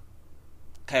have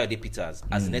Kayode Peters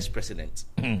as the next president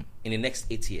in the next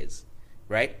 8 years,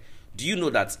 right? Do you know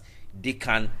that they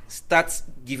can start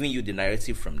giving you the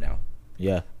narrative from now?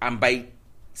 Yeah. And by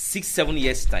 6-7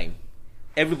 years' time,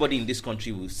 everybody in this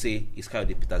country will say it's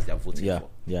Kayode Peters they are voting for.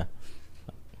 Yeah.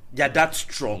 They are that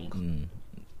strong.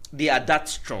 They are that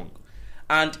strong.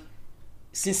 And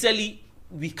sincerely,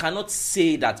 we cannot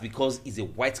say that because it's a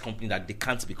white company that they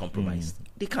can't be compromised.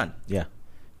 They can. Yeah.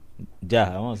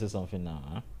 Yeah, I want to say something now.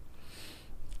 Huh?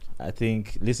 I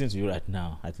think, listening to you right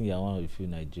now, I think you're one of the few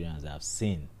Nigerians that I've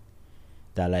seen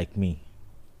that, like me,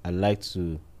 I like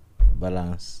to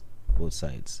balance both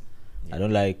sides. I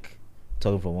don't like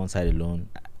talking from one side alone.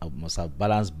 I must have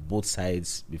balanced both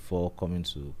sides before coming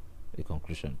to a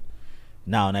conclusion.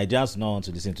 Now, Nigerians do not want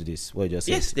to listen to this. What you just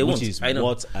said. Yes, they won't. Which is I know.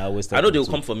 what I always tell I know they people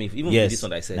will come for me, even yes, with this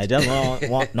one I said.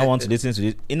 Nigerians not want to listen to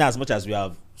this. In as much as we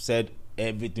have said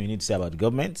everything we need to say about the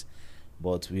government,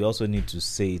 but we also need to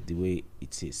say it the way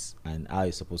it is and how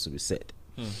it's supposed to be said.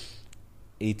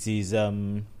 It is,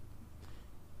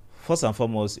 first and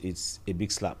foremost, it's a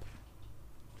big slap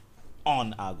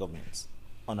on our government,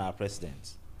 on our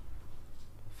president,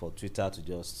 for Twitter to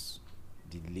just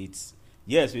delete.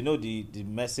 Yes, we know the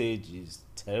message is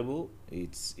terrible.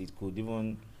 It could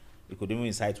even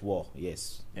incite war.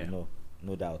 Yes,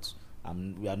 no doubt.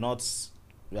 We are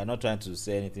not trying to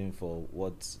say anything for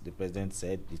what the president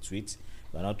said, the tweet.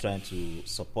 We are not trying to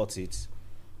support it.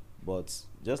 But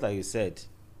just like you said,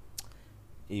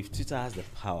 if Twitter has the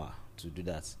power to do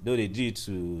that, though they did it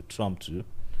to Trump too,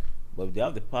 but if they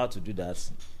have the power to do that,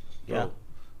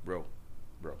 bro,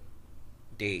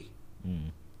 they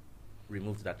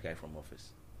removed that guy from office.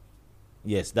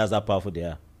 Yes, that's how powerful they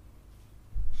are.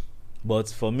 But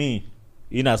for me,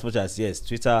 in as much as yes,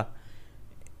 Twitter,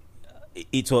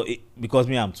 because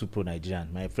me, I'm too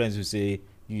pro-Nigerian. My friends will say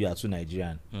you are too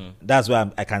Nigerian. That's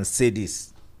why I can say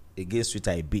this against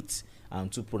Twitter a bit. I'm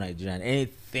too pro-Nigerian.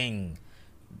 Anything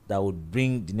that would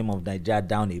bring the name of Nigeria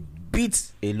down a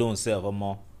bit alone, self or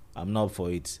more, I'm not for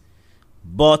it.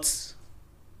 But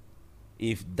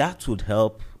if that would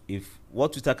help, if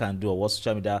what Twitter can do or what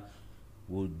social media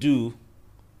will do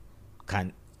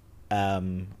can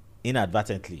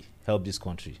inadvertently help this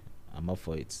country, I'm up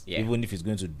for it. Yeah. Even if it's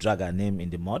going to drag our name in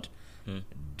the mud,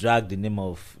 drag the name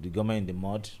of the government in the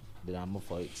mud, then I'm up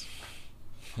for it.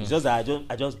 It's just that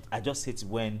I just hate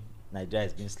when Nigeria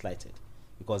is being slighted,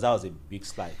 because that was a big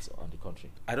slight on the country.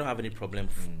 I don't have any problem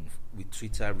with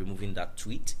Twitter removing that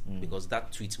tweet, because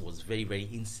that tweet was very, very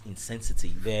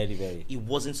insensitive. Very, very. It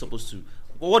wasn't supposed to.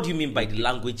 What do you mean by the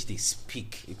language they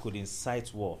speak? It could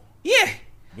incite war. Yeah.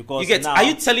 Because you get? now, Are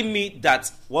you telling me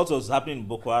that what was happening in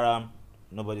Boko Haram,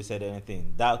 nobody said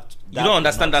anything? That you don't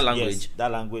understand that language? Yes,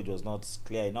 that language was not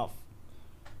clear enough.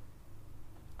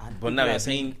 But now you're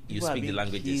saying you speak the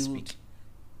language they speak.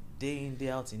 Day in, day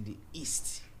out in the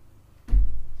East.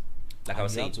 Like I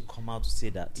was saying, to come out to say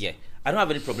that. Yeah, I don't have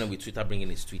any problem with Twitter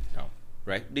bringing his tweet now.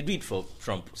 Right? They do it for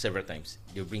Trump several times.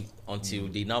 They bring until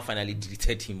they now finally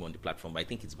deleted him on the platform. But I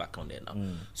think it's back on there now.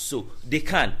 So they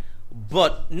can.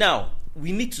 But now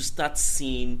we need to start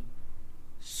seeing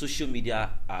social media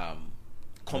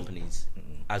companies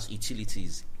as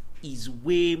utilities is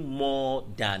way more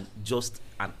than just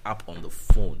an app on the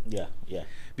phone. Yeah.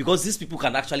 Because these people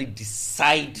can actually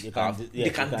decide.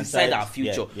 They can decide our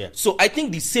future. Yeah. So I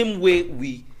think the same way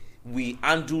we we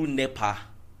handle NEPA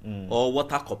or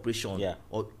Water Corporation, Yeah.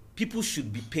 or people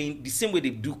should be paying the same way they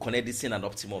do Connect Edison and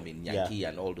Optimum in Yankee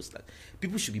and all those stuff.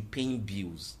 People should be paying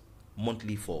bills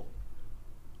monthly for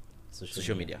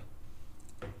social media.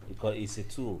 Because it's a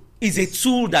tool. It's a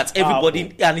tool that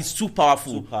everybody, and it's too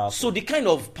powerful. Too powerful. So the kind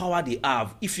of power they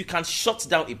have, if you can shut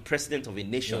down a president of a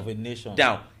nation,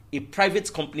 down a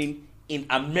private company in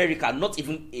America, not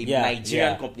even a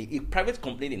Nigerian company, a private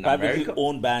company in privately America,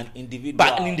 owned by an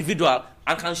individual,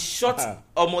 and can shut.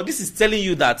 This is telling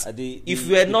you that if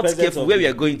we are the not president careful of where the we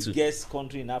are going to, guest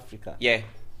country in Africa, and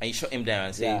you shut him down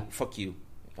and say, "Fuck you."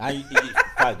 And in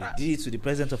fact, they did it to the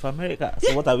president of America.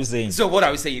 So what are we saying? So what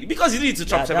are we saying? Because he did it to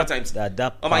Trump several times. They're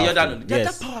that Oh my God, powerful. they're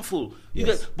Yes. that powerful.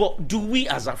 Yes. But do we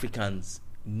as Africans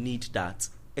need that,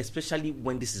 especially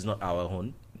when this is not our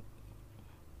own?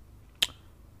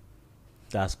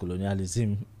 That's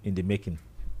colonialism in the making.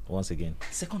 Once again,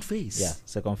 Second phase. yeah,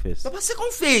 second phase. But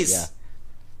second phase. Yeah.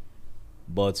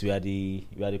 But we are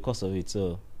the cause of it.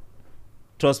 So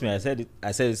trust me, I said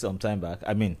it some time back.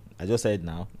 I mean, I just said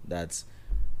now that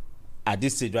at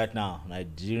this stage right now,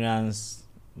 Nigerians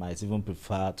might even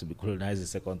prefer to be colonized a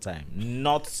second time.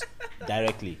 Not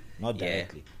directly. Not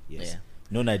directly. Yes. Yeah.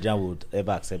 No Nigerian would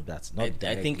ever accept that. Not I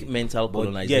directly. think mental But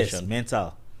colonization.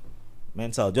 yes,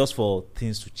 mental, just for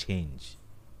things to change.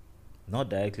 Not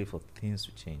directly for things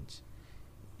to change.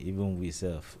 Even we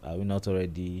self, are we not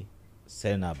already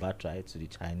selling our birthright to the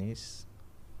Chinese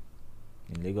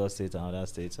in Lagos State and other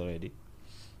states already?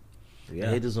 I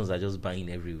hear those ones are just buying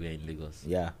everywhere in Lagos.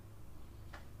 Yeah.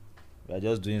 We are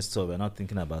just doing stuff. We're not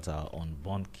thinking about our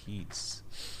unborn kids.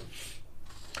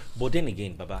 But then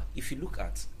again, Baba, if you look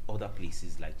at other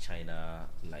places like China,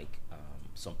 like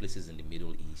some places in the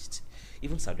Middle East,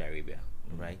 even Saudi Arabia,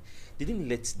 right? They didn't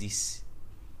let these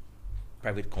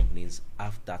private companies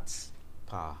have that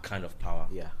Power. kind of power.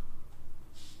 Yeah.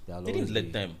 They didn't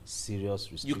let them.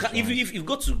 Serious restrictions. You can't if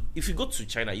you go to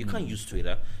China, you can't use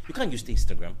Twitter, you can't use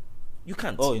Instagram, you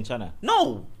can't. Oh, in China?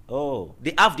 No, Oh,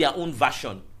 they have their own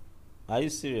version. are you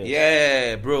serious?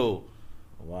 Yeah, bro.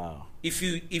 Wow. If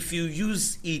you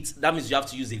use it, that means you have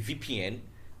to use a VPN,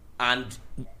 and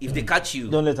if they catch you,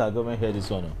 Don't let our government hear this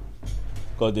one.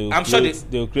 Because I'm sure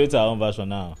they'll create our own version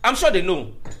now. I'm sure they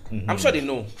know. I'm sure they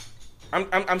know.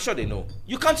 I'm sure they know.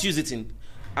 You can't use it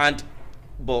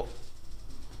but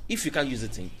if you can't use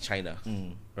it in China,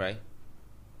 right?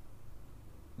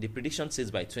 The prediction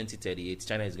says by 2038,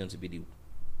 China is going to be the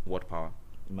world power.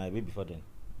 It might be before then.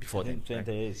 Before then,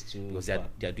 20 is too because far.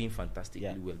 they are doing fantastically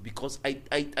Yeah. well. Because I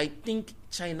think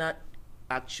China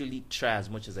actually try as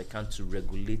much as I can to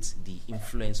regulate the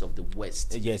influence of the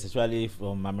West. Yes, especially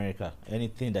from America.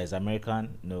 Anything that is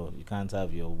American, no, you can't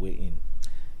have your way in.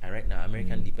 And right now,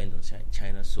 American depend on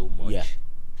China so much Yeah.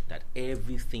 that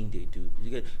everything they do.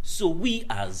 So we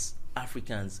as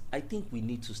Africans, I think we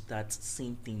need to start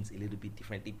seeing things a little bit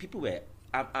differently. People were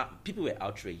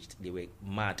outraged. They were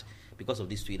mad because of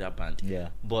this Twitter ban. Yeah.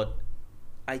 But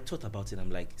I thought about it.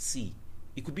 I'm like, see,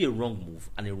 it could be a wrong move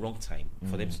and a wrong time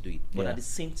for them to do it. But Yeah. at the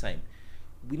same time,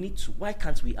 we need to. Why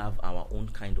can't we have our own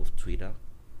kind of Twitter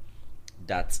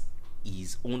that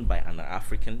is owned by an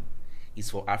African? Is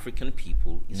for African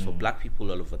people, is for black people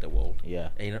all over the world. Yeah.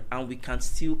 And we can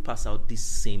still pass out this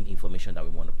same information that we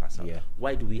want to pass out. Yeah.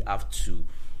 Why do we have to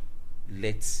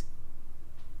let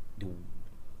The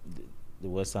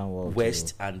Western world.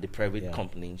 West and the private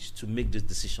companies to make these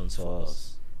decisions for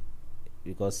us?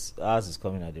 Because ours is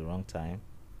coming at the wrong time.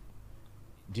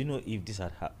 Do you know if this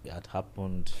had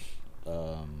happened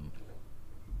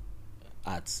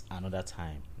at another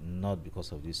time, not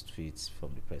because of these tweets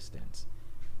from the president?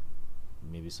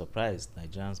 You may be surprised.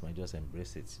 Nigerians might just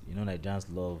embrace it. You know, Nigerians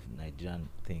love Nigerian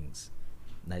things.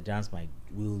 Nigerians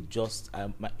will just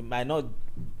might not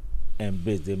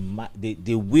embrace.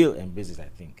 They will embrace it, I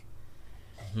think.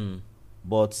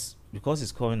 But because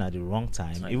it's coming at the wrong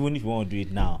time, even if you want to do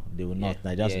it now, they will not.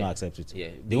 Nigerians will not accept it. Yeah.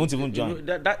 They won't even join.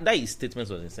 That his statement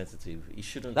was insensitive. It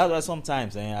shouldn't. That's why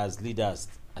sometimes, as leaders,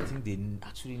 I think they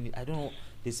actually need, I don't know,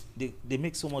 they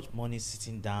make so much money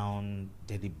sitting down,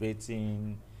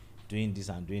 deliberating, doing this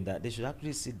and doing that. They should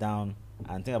actually sit down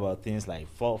and think about things like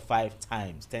 4, 5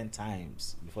 times, 10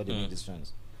 times before they make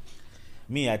decisions.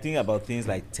 Me, I think about things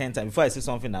like 10 times. Before I say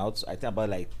something out, I think about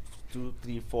like 2,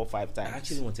 3, 4, 5 times. I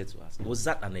actually wanted to ask, was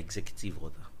that an executive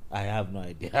order? I have no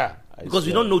idea. Because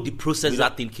we don't know the process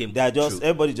that thing came They are just through.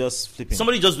 everybody just flipping.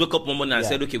 Somebody just woke up one morning and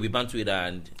said, okay, we banned Twitter,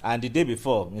 and the day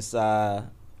before, Mr.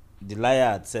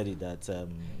 Delaya had said it that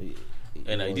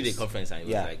and I did a conference and it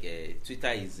was like Twitter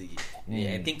is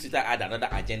I think Twitter had another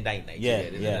agenda in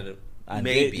Nigeria. And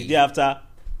maybe the day after,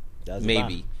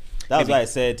 maybe that's why I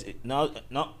said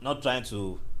not trying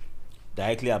to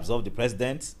directly absolve the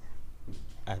president.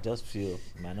 I just feel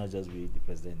it might not just be the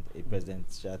president, a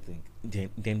presidential thing.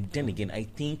 Then again, I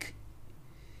think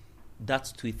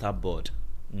that Twitter board.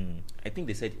 I think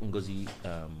they said Ngozi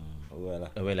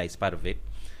Owela is part of it.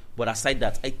 But aside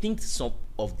that, I think some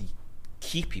of the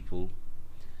key people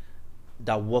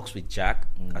that works with Jack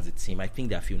as a team, I think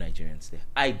there are a few Nigerians there.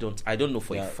 I don't know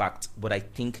for a fact, but I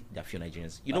think there are a few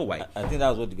Nigerians. You know why? I think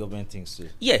that's what the government thinks too.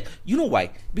 Yeah, you know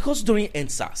why? Because during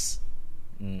NSAS,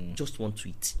 just one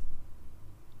tweet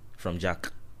from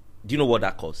Jack. Do you know what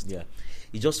that cost? Yeah.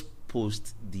 He just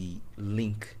posted the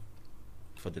link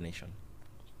for donation.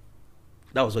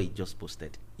 That was what he just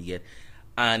posted. You get?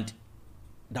 And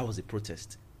that was a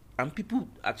protest. And people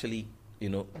actually,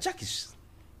 Jack is...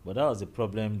 But that was the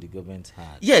problem the government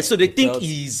had. Yeah, so they think felt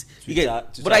he's... Twitter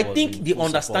but I was think in they full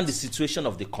understand support. the situation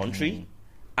of the country.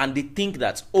 And they think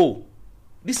that,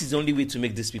 this is the only way to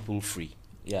make these people free.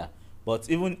 Yeah. But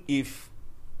even if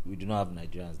we do not have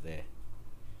Nigerians there,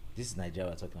 this is Nigeria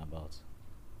we're talking about.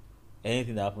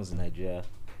 Anything that happens in Nigeria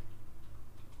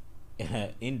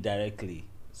indirectly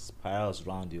spirals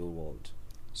around the whole world.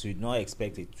 So you do not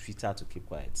expect a Twitter to keep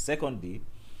quiet. Secondly,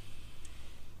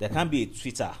 there can be a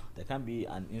Twitter, there can be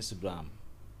an Instagram,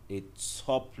 a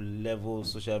top level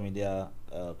social media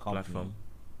platform,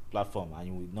 and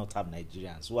you will not have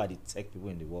Nigerians who are the tech people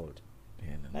in the world.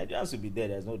 Yeah, no. Nigerians will be there.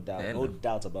 There's no doubt, Yeah, no no.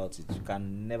 doubt about it. You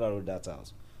can never rule that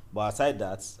out. But aside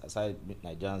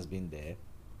Nigerians being there,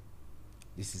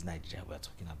 this is Nigeria we're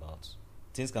talking about.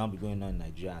 Things cannot be going on in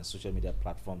Nigeria, and social media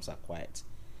platforms are quiet.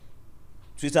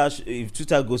 If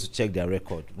Twitter goes to check their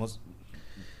record,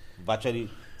 virtually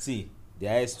the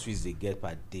highest tweets they get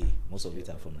per day, most of it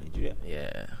are from Nigeria.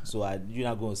 Yeah. So you're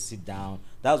not going to sit down.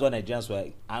 That's why Nigerians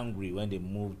were angry when they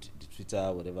moved the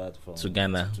Twitter, whatever, To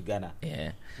Ghana. To Ghana.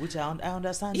 Yeah. Which I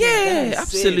understand. Yeah, Ghana is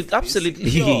safe, absolutely.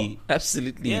 it's secure.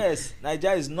 Absolutely. Yes,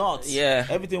 Nigeria is not. Yeah.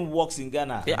 Everything works in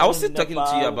Ghana. Yeah, I was still talking to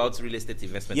you Nepal. about real estate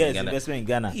investment Yes, in Ghana. investment in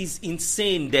Ghana. It's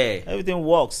insane there. Everything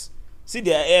works. See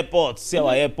their airports. See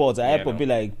our airports. Our Yeah, airport no. be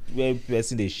like where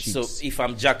person they shit. So if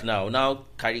I'm Jack now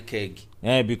carry keg.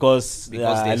 Because I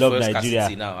there's love fuel Nigeria.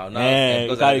 scarcity now.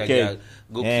 Because carry I cake.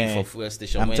 go queue for fuel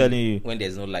station I'm telling you. when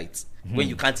there's no light. When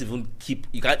you can't even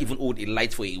hold a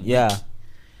light for a week. Yeah.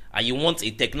 And you want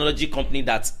a technology company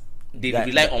that they That-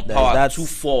 rely on that- power that's-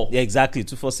 24 Yeah, exactly.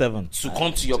 247 to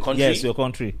come to your country. Yes, your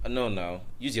country. No, now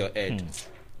use your head.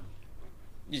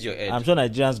 Use your head. I'm sure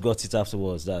Nigerians got it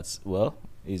afterwards. That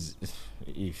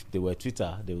if they were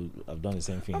Twitter, they would have done the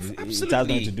same thing. It has Absolutely.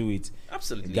 nothing to do with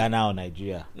Absolutely. Ghana or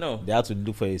Nigeria. No. They have to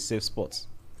look for a safe spot.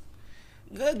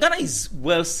 Ghana is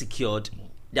well secured.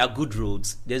 There are good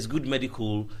roads. There's good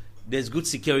medical. There's good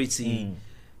security.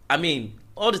 I mean,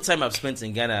 all the time I've spent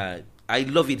in Ghana, I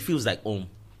love it. It feels like home.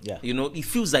 Yeah. It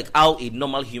feels like how a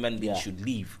normal human being Yeah. should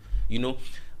live. You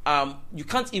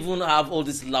can't even have all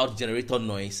this loud generator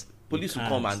noise. Police will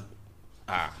come and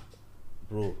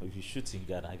Bro, if you shoot in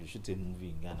Ghana, if you shoot a movie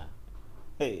in Ghana,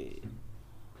 hey,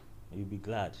 you'll be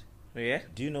glad. yeah.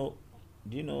 Do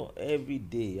you know every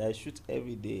day I shoot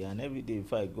every day, and every day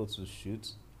before I go to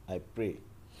shoot, I pray.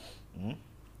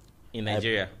 In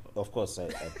Nigeria. Of course, I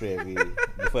pray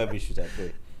before every shoot. I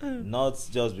pray, not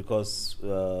just because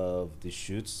of the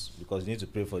shoots, because you need to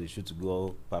pray for the shoot to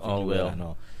go perfectly Oh, well well. and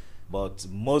all. But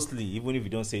mostly, even if you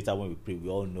don't say it out when we pray, we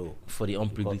all know. For the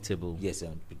unpredictable. Yes,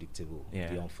 unpredictable.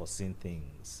 Yeah. The unforeseen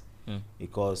things.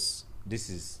 Because This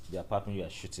is the apartment you are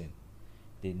shooting.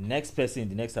 The next person in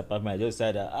the next apartment, I just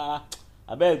said that,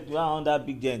 I bet you are on that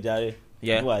big gen, Jare.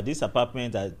 Yeah. Well, this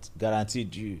apartment that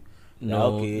guaranteed you.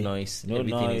 No noise. No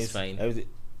Everything noise. is fine. Everything.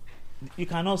 You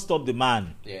cannot stop the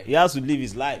man. Yeah. He has to live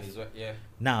his life. Yeah.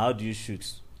 Now, how do you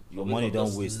shoot? Your But money we don't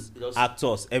just- waste. just-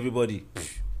 Actors, everybody.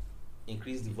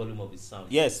 Increase the volume of the sound.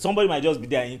 Yes, somebody might just be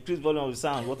there. Increase volume of the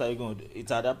sound. What are you going to do? It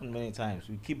had happened many times.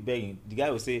 We keep begging. The guy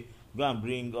will say, go and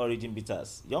bring Origin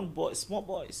bitters. Young boys, small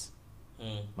boys.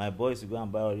 My boys will go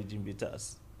and buy Origin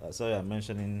bitters. Sorry, I'm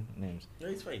mentioning names. No,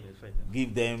 it's fine. It's fine.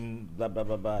 Give them blah blah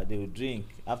blah blah. They will drink.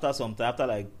 After some time, after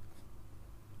like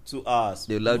 2 hours,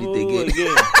 They'll load it oh,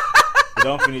 again. They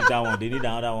don't finish that one. They need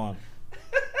another one.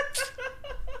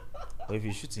 But if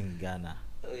you shoot in Ghana,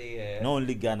 Oh, yeah. not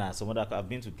only Ghana, some other. I've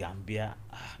been to Gambia.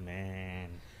 Man.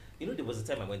 There was a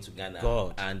time I went to Ghana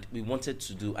God. and we wanted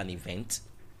to do an event,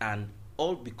 and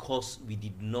all because we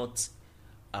did not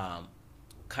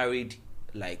carried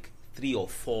like 3 or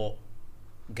 4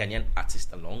 Ghanaian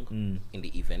artists along in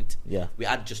the event. Yeah. We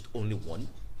had just only one,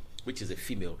 which is a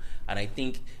female, and I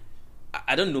think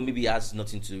I don't know, maybe it has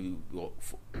nothing to do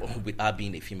with her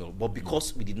being a female, but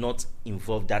because we did not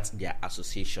involve their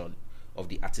association of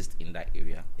the artist in that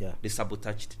area, Yeah. they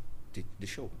sabotaged the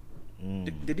show.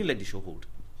 They didn't let the show hold.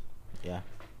 Yeah.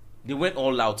 They went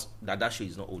all out that show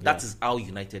is not old. Yeah. That is how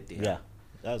united they are. Yeah.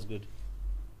 That's good.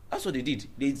 That's what they did.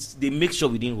 They make sure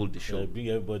we didn't hold the show. So bring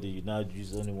everybody. You now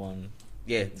use only one.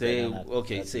 Yeah. Say Ghana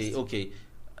okay. artist. Say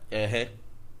okay.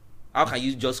 How can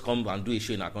you just come and do a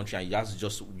show in our country and you have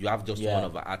just Yeah. one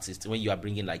of our artists when you are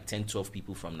bringing like 10, 12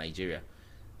 people from Nigeria?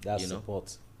 That's You know?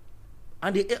 support.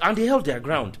 And they held their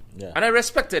ground. Yeah. And I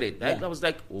respected it. Yeah. I was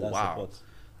like, oh, That's wow. support.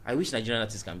 I wish Nigerian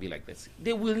artists can be like this.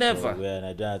 They will never. So we're an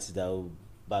Nigerian artist that will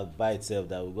back by itself,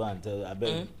 that will go and tell. I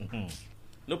bet.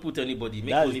 No put anybody. Make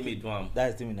That's only the- made one.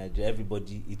 That's the thing in Nigeria.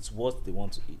 Everybody, it's what they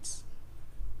want to eat.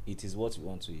 It is what you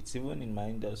want to eat. Even in my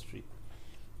industry,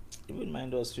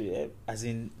 as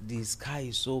in the sky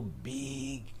is so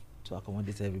big to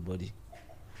accommodate everybody.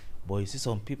 But you see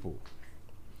some people,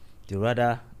 they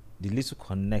rather the little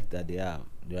connect that they have,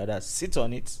 they rather sit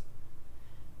on it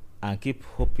and keep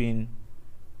hoping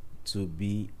to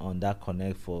be on that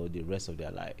connect for the rest of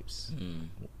their lives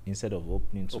instead of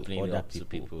opening to Opening other up to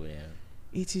people. people, yeah.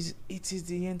 It is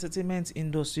the entertainment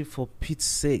industry, for Pete's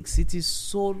sakes. It is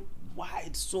so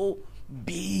wide, so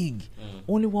big.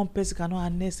 Only one person cannot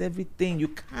harness everything. You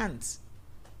can't.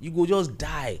 You go just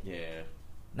die. Yeah.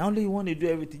 Not only you want to do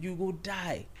everything, you go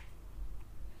die.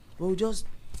 But you just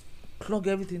plug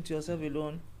everything to yourself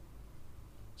alone,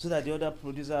 so that the other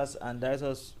producers and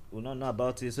directors will not know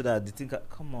about it, so that they think,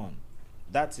 come on,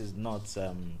 that is not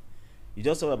you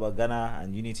just talk about Ghana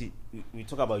and unity. We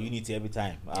talk about unity every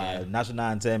time. Yeah. National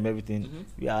anthem, everything.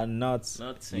 We are not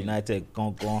united.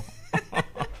 Gone.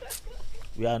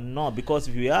 We are not, because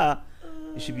if we are,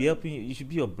 you should be helping. You should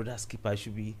be your brother's keeper. You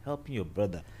should be helping your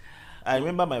brother. I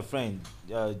remember my friend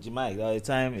Jimai. At the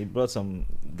time, he brought some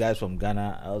guys from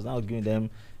Ghana. I was now giving them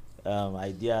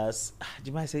ideas.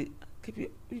 Jimai said,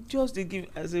 "You just they give."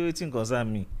 I said, "Waiting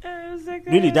concern me."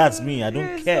 Really, that's me. I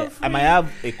don't care. I might have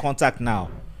a contact now,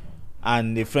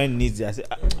 and a friend needs it. I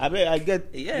say, I get.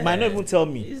 Yeah. You might not even tell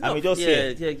me. I may just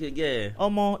say, yeah.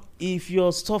 Omo, if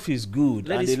your stuff is good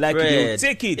Let and it they like it, spread. they'll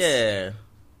take it. Yeah.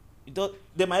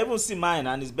 They might even see mine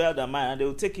and it's better than mine, and they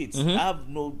will take it. Mhm. I have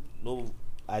no,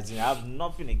 as in, I have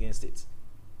nothing against it,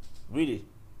 really,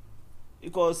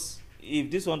 because if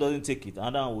this one doesn't take it,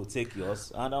 another one will take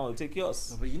yours, another one will take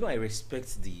yours. But I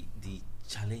respect the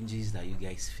challenges that you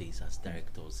guys face as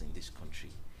directors in this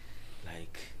country.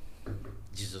 Like,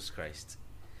 Jesus Christ.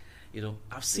 I've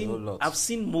whole lot.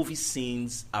 seen movie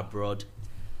scenes abroad,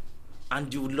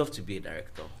 and you would love to be a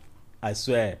director. I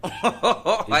swear,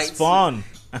 It's it's fun.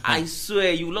 I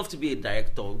swear, you would love to be a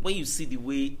director when you see the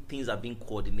way things are being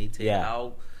coordinated. Yeah.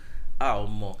 How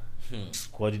more?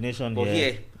 Coordination But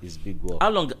here here- is big work. How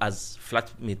long has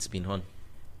Flatmates been on?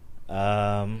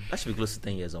 That should be close to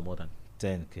 10 years or more than.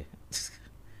 10K.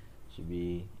 Should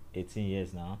be 18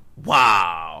 years now.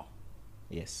 Wow.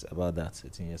 Yes, about that.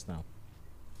 18 years now.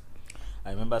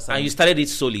 I remember And starting. you started it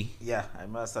solely. Yeah, I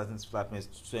remember starting Flatmates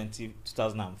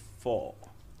 2004.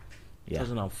 Yeah,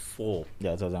 2004.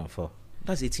 yeah, 2004.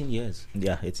 That's 18 years.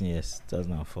 Yeah, 18 years,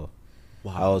 2004.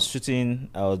 Wow. I was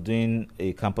doing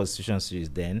a campus station series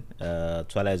then,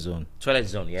 Twilight Zone. Twilight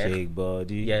Zone, yeah. Shake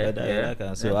body. Yeah, that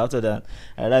kind. So yeah. after that,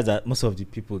 I realized that most of the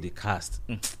people they cast,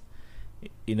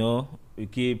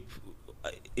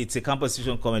 it's a campus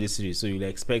station comedy series, so you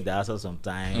expect the after some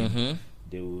time Mm-hmm.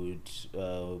 they would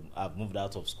have moved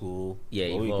out of school. Yeah,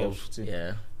 or we kept evolved. shooting.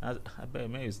 Yeah. I bet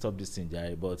maybe stop this thing,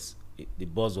 Jerry. But the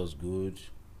buzz was good.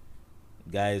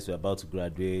 Guys were about to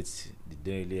graduate. The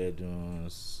Daily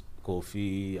Edons,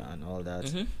 Kofi, and all that.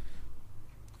 Mm-hmm.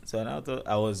 So I thought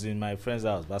I was in my friend's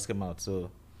house, basketball. So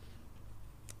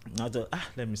I thought,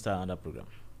 let me start another program.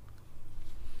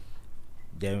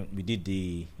 Then we did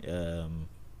the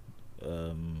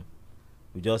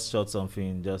we just shot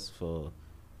something just for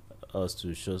us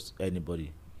to show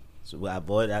anybody. So we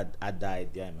avoided that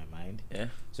idea in my mind. Yeah.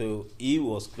 So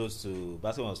basketball was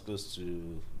close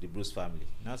to the Bruce family.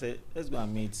 Now I said, let's go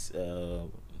and meet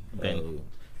Ben.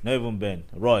 Not even Ben,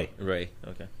 Roy. Right.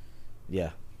 Okay.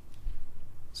 Yeah.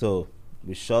 So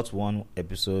we shot one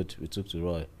episode, we took to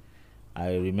Roy.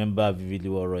 I remember vividly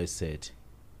what Roy said.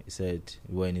 He said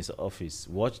we were in his office,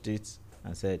 watched it,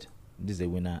 and said, "This is a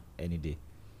winner any day."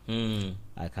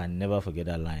 I can never forget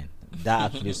that line.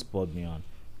 That actually spurred me on.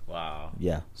 Wow.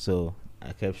 Yeah. So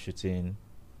I kept shooting,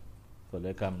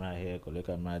 collect camera here, collect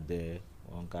camera there,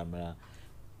 one camera.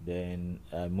 Then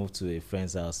I moved to a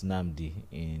friend's house, Namdi,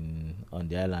 on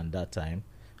the island that time.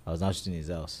 I was now shooting his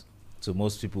house. So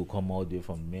most people come all the way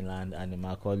from the mainland, Annie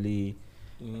Macaulay,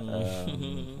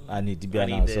 Annie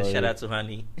Dibiana. Shout out to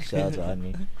Honey. Shout out to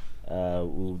Annie.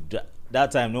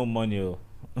 That time, no money.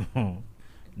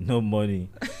 No money.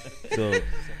 So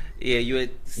Yeah, you were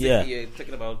Yeah. you were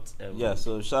talking about Yeah,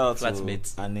 so shout out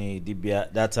flatmates. to Annie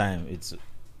Dibia. That time, it's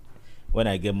when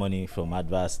I get money from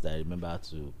adverts that I remember how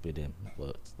to pay them,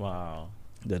 but Wow.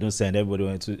 they don't send. Everybody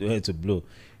went to blow.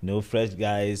 You know, fresh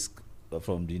guys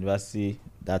from the university.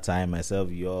 That time, myself,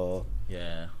 your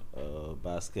Yeah.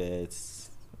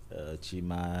 baskets,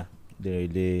 Chima,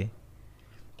 Derele,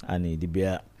 Annie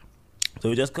Dibia. So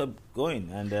we just kept going,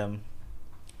 and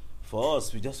for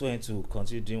us, we just wanted to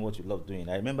continue doing what we love doing.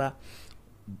 I remember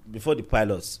before the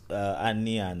pilots,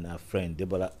 Annie and a friend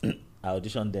Debola, I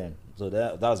auditioned them. So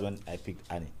that was when I picked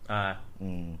Annie.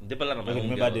 Debola, na my Okay, own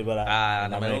remember girl. Debola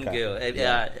in Na my own America? girl. Yeah.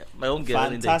 Yeah, my own girl.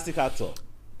 Fantastic actor.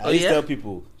 I Oh, used to yeah? tell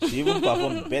people she even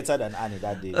performed better than Annie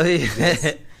that day. Oh, yeah. Yes.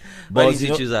 Why But did you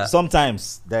know, choose her?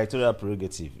 sometimes directorial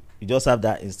prerogative. You just have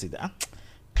that instinct.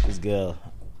 This girl,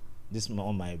 this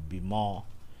one might be more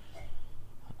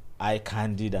eye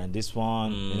candy than this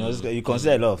one. You know, this girl, you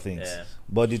consider a lot of things. Yeah.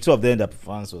 But the two of them, the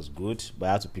performance was good, but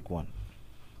I had to pick one.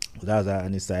 That was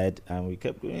Annie's side, and we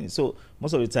kept going. So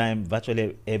most of the time,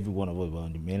 virtually every one of us were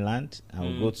on the mainland, and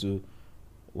we go to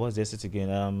what's the estate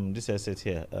again? This estate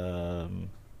here.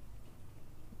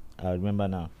 I remember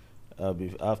now.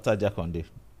 After Jakonde,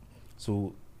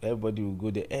 so everybody will go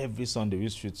there every Sunday. We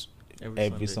shoot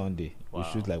every Sunday. Wow. We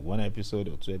shoot like one episode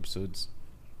or 2 episodes.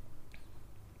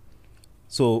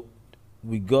 So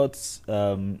we got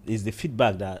is the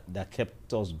feedback that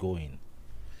kept us going.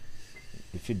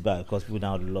 The feedback, because people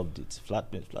now loved it.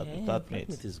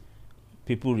 Flatmates. Is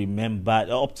People remember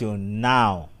up till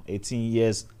now, 18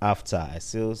 years after, I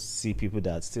still see people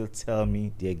that still tell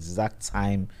me the exact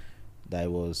time that I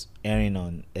was airing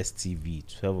on STV,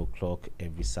 12 o'clock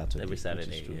every Saturday. every which is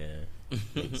Saturday. true. Yeah.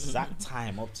 The exact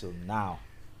time up till now.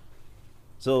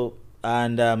 So,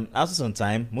 and after some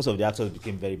time, most of the actors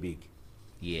became very big.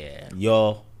 Yeah.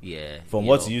 Yeah. From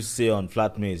what you say on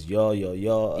Flatmates, blew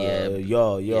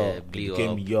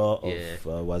became up. your of Yeah.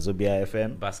 Wazobia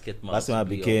FM. Basketball. Basketball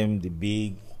became the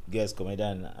big guest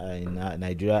comedian in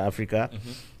Nigeria, Africa,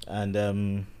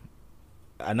 and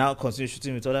I now continue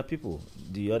shooting with other people.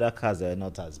 The other cars are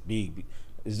not as big.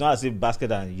 It's not as if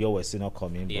Basket and Yo were still not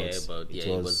coming, but it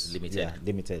was limited. Yeah,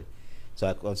 limited. So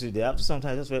I continued there. After some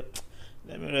time, I just felt,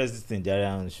 let me rest this thing, Jerry,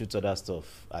 and shoot other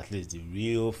stuff. At least the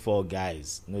real 4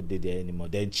 guys not there anymore.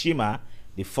 Then Chima,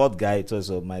 the 4th guy, it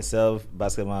was myself,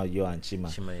 Basketball, Yo, and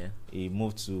Chima. Yeah. He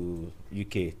moved to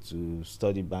UK to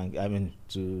study bank. I mean,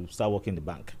 to start working in the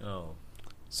bank. Oh.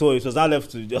 So it was now left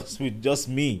to just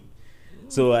me.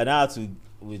 So I now had to,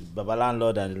 with Baba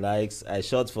Landlord and the likes, I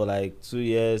shot for like 2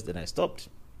 years, then I stopped.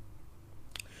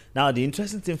 Now the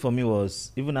interesting thing for me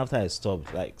was, even after I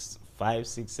stopped, like 5,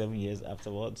 6, 7 years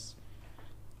afterwards,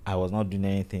 I was not doing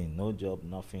anything, no job,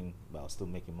 nothing, but I was still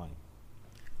making money.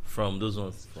 From those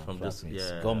ones. From those. Flatmates.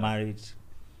 Yeah. Got married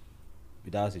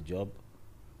without a job,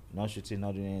 not shooting,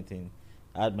 not doing anything.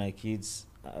 I had my kids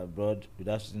abroad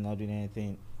without shooting, not doing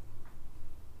anything.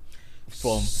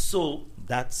 From So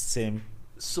that same,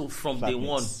 from day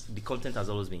one, Flatmates. the content has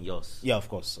always been yours. yeah, of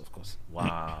course.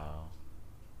 Wow.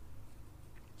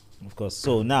 Of course.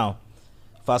 So now,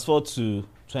 fast forward to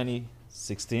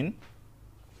 2016.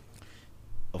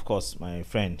 Of course, my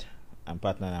friend and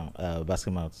partner now,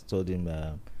 Basketball, told him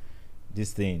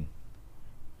this thing.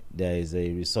 There is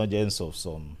a resurgence of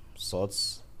some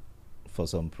sorts for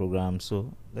some programs.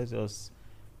 So let's just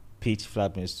pitch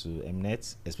Flatmates to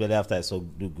Mnet, especially after I saw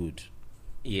Do Good.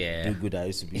 Yeah. Do Good, I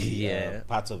used to be Yeah.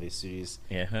 part of a series.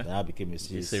 Yeah. Then I became a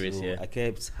series. So yeah. I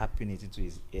kept happing it into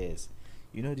his ears.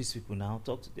 You know these people now,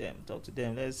 talk to them.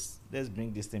 Let's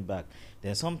bring this thing back.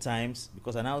 Then sometimes,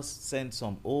 because I now send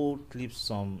some old clips,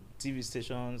 some TV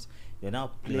stations, they're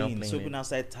now playing. So people now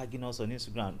start tagging us on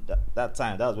Instagram. That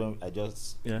time, that was when I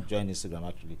just joined Instagram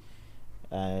actually.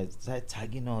 Started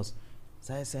tagging us,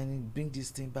 started saying, bring this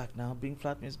thing back now, bring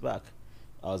Flatmates back.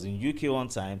 I was in UK one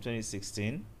time,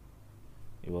 2016.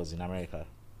 It was in America.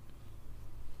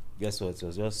 Guess what? It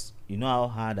was just, you know how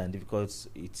hard and difficult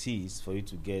it is for you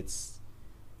to get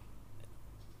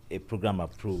a program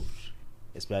approved,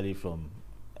 especially from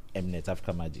Mnet,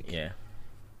 Africa Magic. Yeah.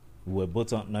 We were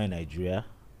both not in Nigeria,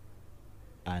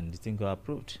 and the thing got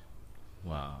approved.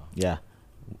 Wow. Yeah.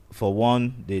 For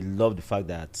one, they love the fact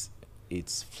that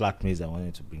it's Flatmates I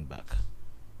wanted to bring back.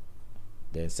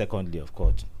 Then secondly, of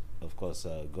course,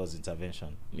 God's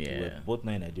intervention. Yeah. We were both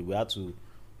not in Nigeria. We had to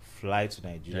fly to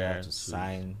Nigeria Yeah, to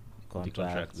sign contract,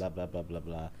 contract. blah blah blah blah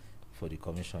blah, for the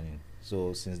commissioning.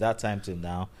 So since that time till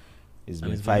now, it's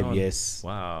And been it's 5 on. years.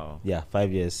 Wow. Yeah,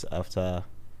 5 years after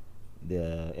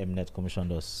the Mnet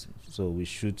commissioned us. So we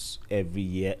shoot every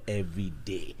year, every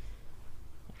day.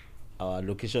 Our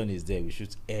location is there. We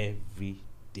shoot every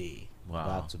day.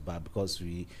 Wow. back to back, because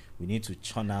we need to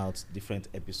churn out different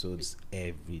episodes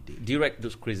every day. Do you write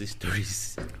those crazy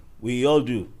stories? We all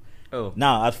do. Oh.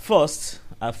 Now, at first,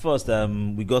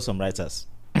 we got some writers.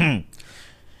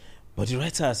 But the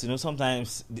writers,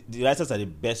 sometimes the writers are the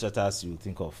best writers you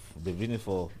think of. They've written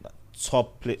for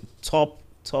top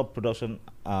production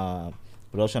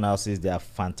houses. They are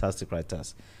fantastic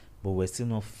writers, but we're still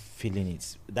not feeling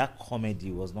it. That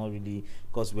comedy was not really,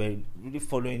 because we're really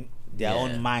following their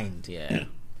own mind. Yeah.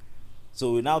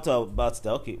 So we now talk about that.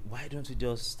 Okay, why don't we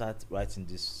just start writing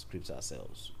these scripts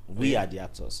ourselves? We are the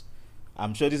actors.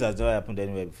 I'm sure this has never happened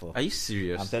anywhere before. Are you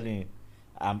serious? I'm telling you.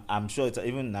 I'm sure it's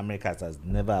even in America, it has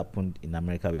never happened in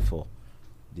America before.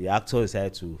 The actors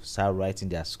decided to start writing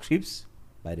their scripts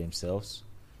by themselves.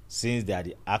 Since they are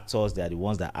the actors, they are the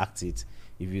ones that act it.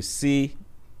 If you see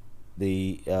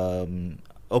the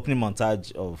opening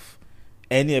montage of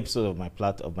any episode of my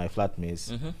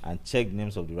flatmates and check the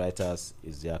names of the writers,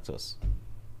 is the actors.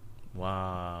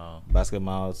 Wow. Basket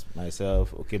Mouth,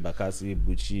 myself, Okay Bakasi,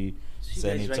 Bucci,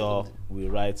 So you guys Senator. write We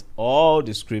write all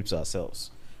the scripts ourselves.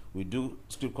 We do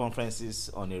script conferences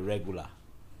on a regular.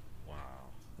 Wow.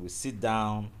 We sit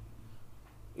down.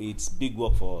 It's big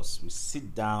work for us. We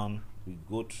sit down. We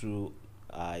go through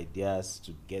our ideas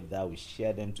together. We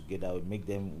share them together. We make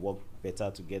them work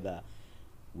better together.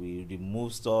 We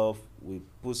remove stuff. We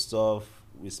put stuff.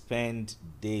 We spend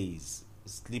days,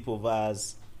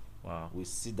 sleepovers. Wow. We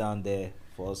sit down there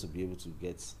for us to be able to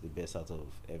get the best out of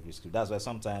every script. That's why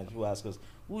sometimes people ask us,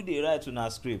 who they write in our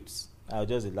scripts? I'll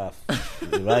just laugh.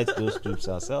 We write those scripts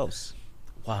ourselves.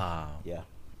 Wow. Yeah.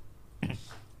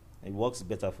 It works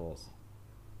better for us.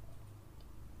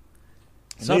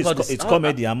 So about It's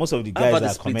comedy, and most of the guys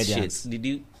are comedians. Did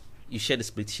you share the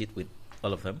split sheet with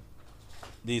all of them?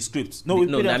 The scripts.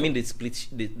 I mean the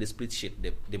split sheet,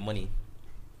 the money.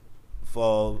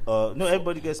 For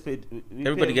everybody gets paid.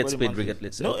 Everybody gets paid monthly.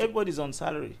 regardless. No, Okay. everybody's on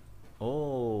salary.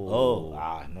 Oh.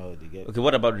 No, they get. Okay,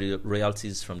 what about the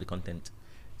royalties from the content?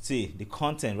 See, the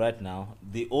content right now,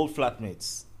 the old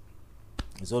Flatmates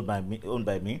is owned by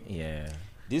me. Yeah.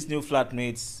 This new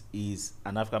Flatmates is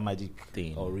an African Magic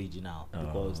Thing. original,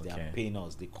 because they are paying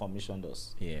us. They commissioned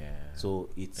us. Yeah. So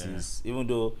it is, even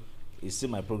though it's still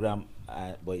my program,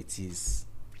 but it is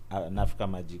an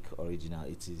African Magic original.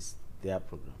 It is their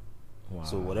program. Wow.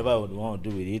 So whatever we want to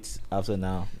do with it after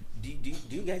now. Do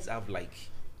you guys have like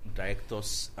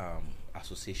directors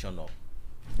association or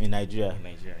In Nigeria, in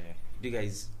Nigeria? Yeah. Do you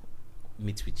guys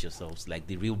meet with yourselves like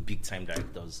the real big time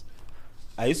directors?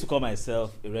 I used to call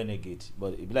myself a renegade,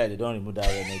 but it be like they don't remove that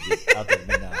renegade out of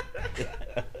me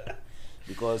now.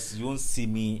 Because you won't see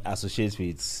me associate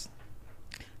with.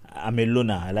 I'm a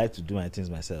loner. I like to do my things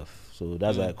myself. So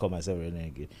that's why I call myself a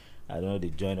renegade. I don't know they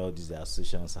join all these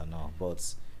associations and all,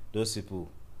 but those people,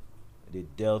 they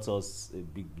dealt us a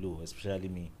big blow, especially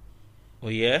me. Oh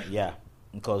yeah? Yeah,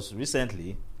 because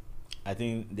recently, I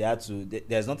think they had to.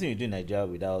 There's nothing you do in Nigeria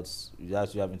without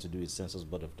you having to do with Census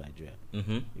Board of Nigeria.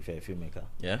 Mm-hmm. If you're a filmmaker,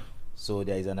 Yeah. so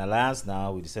there is an alliance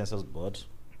now with the Census Board.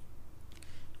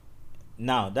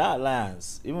 Now that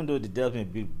alliance, even though they dealt me a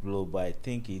big blow, but I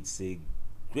think it's a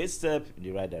great step in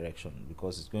the right direction,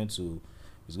 because it's going to,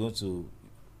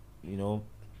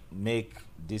 make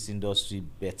this industry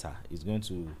better. It's going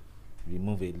to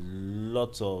remove a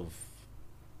lot of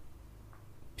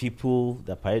people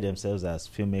that parade themselves as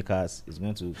filmmakers. Is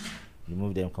going to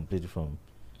remove them completely from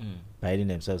parading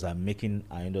themselves and making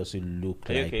our industry look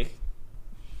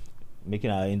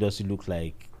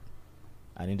like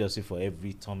an industry for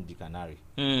every Tom, Dick, and Harry.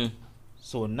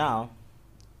 So now,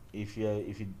 if you're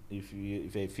a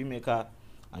filmmaker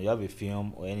and you have a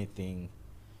film or anything,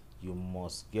 you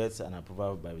must get an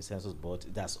approval by the Census Board.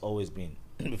 That's always been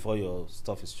before your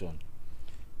stuff is shown.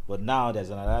 But now there's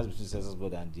an alliance between the Census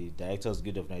Board and the Directors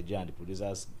Guild of Nigeria and the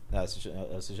Producers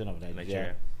Association of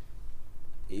Nigeria.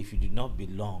 If you do not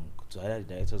belong to either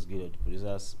the Directors Guild or the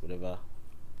Producers, whatever,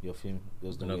 your film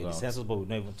goes nowhere. The Census Board will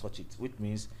not even touch it, which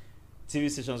means TV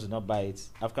stations will not buy it.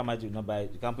 African Magic will not buy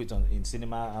it. You can't put it in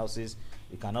cinema houses.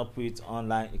 You cannot put it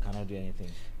online. You cannot do anything.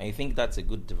 And you think that's a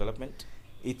good development?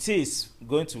 It is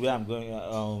going to where I'm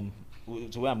going.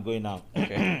 To where I'm going now.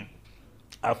 Okay.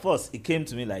 At first, it came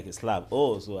to me like a slap.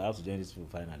 Oh, so I have to join this film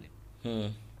finally.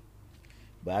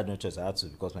 But I had no choice. I had to,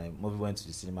 because my movie went to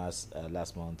the cinemas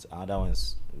last month. Another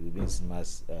one's will be in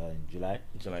cinemas in July.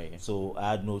 Yeah. So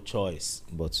I had no choice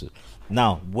but to.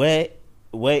 Now, where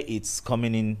it's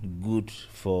coming in good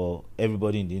for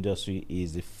everybody in the industry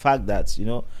is the fact that,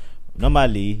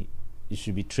 normally you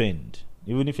should be trained.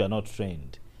 Even if you're not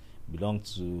trained, belong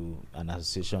to an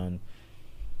association.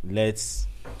 Let's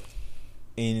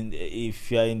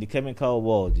if you are in the chemical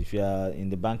world, if you are in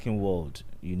the banking world,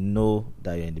 you know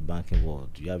that you're in the banking world.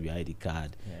 You have your ID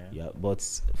card. Yeah. But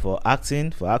for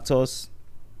actors,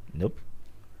 nope.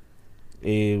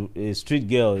 A street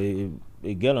girl,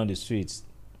 a girl on the streets.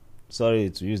 Sorry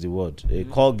to use the word. A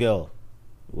call girl.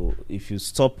 If you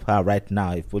stop her right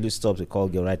now, if police stops a call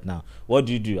girl right now, what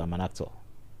do? I'm an actor.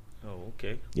 Oh,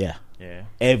 okay. Yeah. Yeah.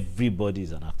 Everybody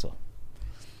is an actor.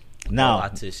 Now, Or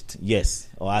artist. yes,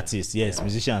 or artists, yes, Yeah.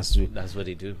 musicians too. That's what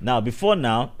they do. Now, before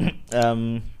now,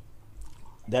 there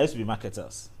used to be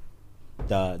marketers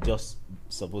that are just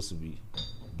supposed to be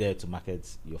there to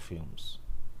market your films.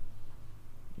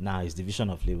 Now it's division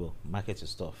of labor. Market your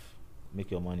stuff, make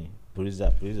your money.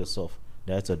 Producer your stuff.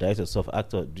 Director your stuff.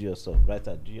 Actor, do your stuff.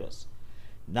 Writer, do yours.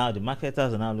 Now the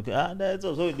marketers are now looking.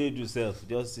 Directors, what they do self?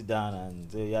 Just sit down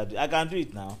and say, yeah, I can do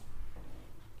it now.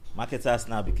 Marketers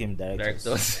now became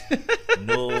directors.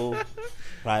 No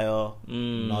prior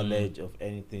knowledge of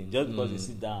anything. Just because they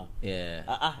sit down. Yeah.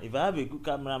 If I have a good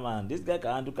cameraman, this guy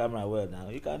can handle camera well now.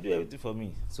 He can do everything for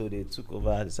me. So they took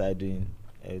over, decided doing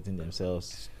everything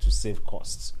themselves to save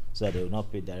costs, so that they will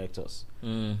not pay directors.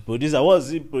 Producer, what is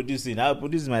he producing? I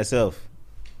produce myself.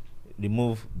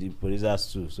 Remove the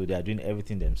producers too, so they are doing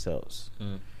everything themselves.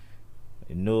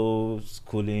 No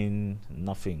schooling,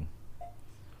 nothing.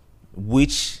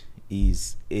 Which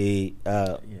is a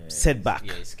setback.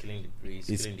 Yeah, it's killing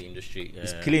the industry.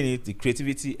 It's killing it, the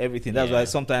creativity, everything. That's why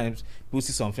sometimes people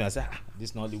see something and say,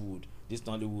 this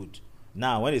Nollywood.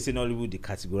 Now, when they say Nollywood, they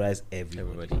categorize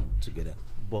everybody together.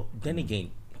 But then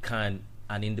again, can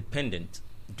an independent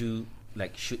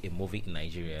shoot a movie in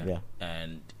Nigeria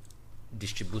and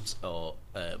distribute or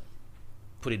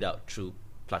put it out through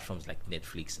platforms like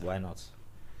Netflix? Why not?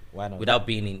 Without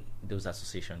being in those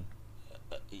associations?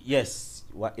 Yes.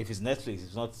 If it's Netflix,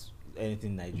 it's not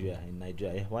anything Nigeria. In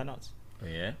Nigeria, yeah, why not?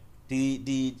 Yeah.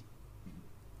 The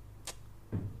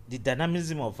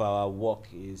dynamism of our work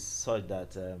is such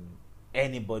that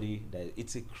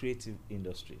it's a creative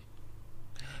industry.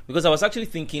 Because I was actually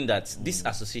thinking that these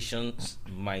associations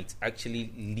might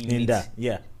actually limit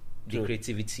the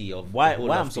creativity of why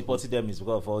I'm supporting them is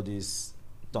because of all this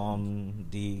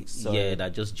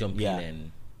that just jump in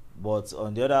and. But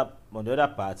on the other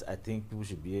part, I think people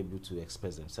should be able to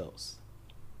express themselves.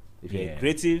 If you're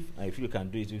creative and if you can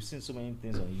do it, we've seen so many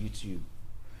things on YouTube.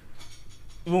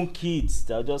 Even kids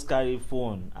that just carry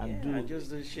phone and just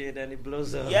do shit and it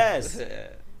blows up. Yes.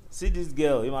 See this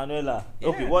girl, Emanuela. Yeah.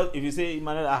 Okay, what if you say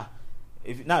Emanuela?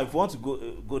 If you want to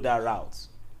go that route,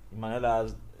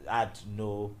 Emanuela had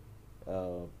no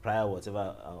prior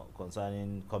whatever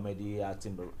concerning comedy,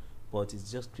 acting, but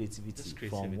it's just creativity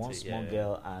from one small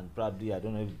girl, and probably I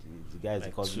don't know if the guy is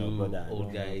a cousin or brother.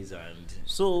 Old guys and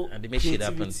they make shit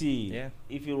happen. Yeah.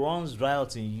 If it runs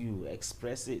riot in you,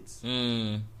 express it.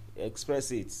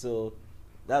 Express it. So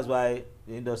that's why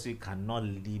the industry cannot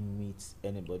limit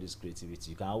anybody's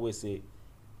creativity. You can always say,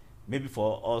 maybe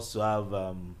for us to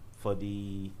have for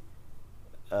the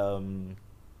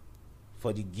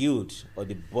guild or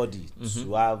the body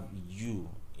to have you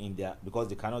in there, because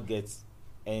they cannot get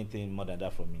anything more than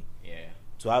that from me. Yeah.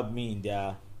 To have me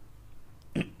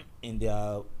in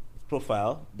their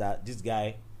profile that this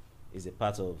guy is a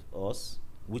part of us,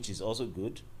 which is also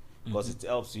good, because it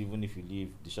helps you even if you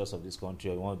leave the shores of this country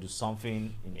or you want to do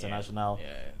something international.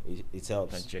 It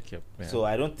helps. And check your, So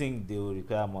I don't think they will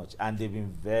require much, and they've been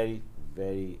very,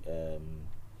 very.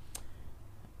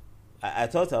 I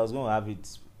thought I was going to have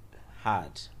it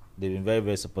hard. They've been very,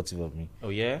 very supportive of me. Oh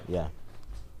yeah. Yeah.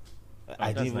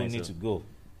 I didn't even need to go.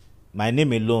 My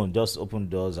name alone just opened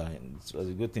doors, and it was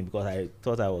a good thing because I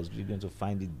thought I was really going to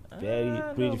find it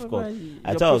pretty difficult.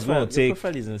 I thought I was going to take. Your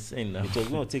profile is insane now. It was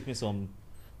going to take me some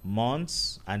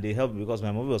months, and they helped me because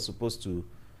my movie was supposed to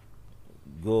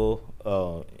go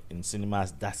in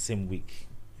cinemas that same week.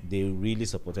 They really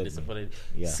supported me.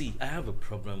 Yeah. See, I have a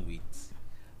problem with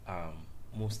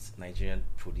most Nigerian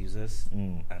producers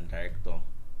and director,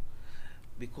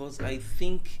 because I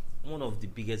think one of the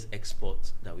biggest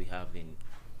exports that we have in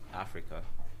Africa,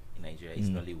 in Nigeria, is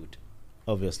Nollywood.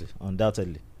 Obviously,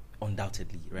 undoubtedly,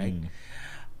 right?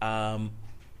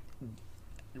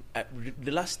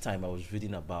 The last time I was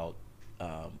reading about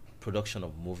production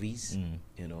of movies, in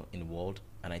the world,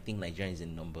 and I think Nigeria is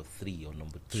in number 3 or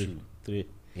number 2. 3.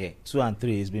 Yeah, 2 and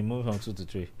 3. It's been moving from 2 to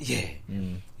 3.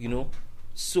 Yeah,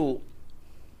 so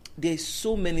there's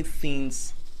so many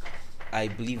things I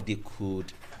believe they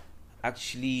could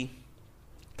actually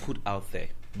put out there,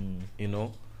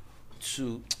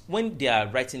 to when they are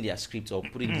writing their script or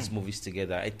putting these movies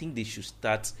together. I think they should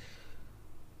start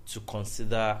to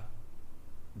consider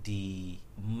the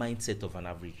mindset of an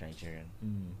average Nigerian.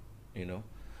 You know,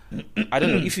 I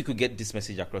don't know if you could get this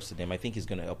message across to them. I think it's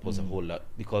going to help us a whole lot,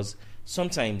 because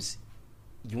sometimes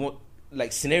you want,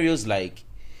 like, scenarios like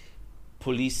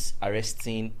police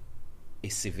arresting a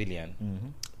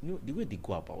civilian. You know, the way they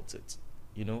go about it,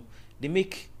 you know, they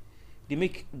make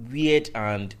weird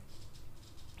and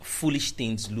foolish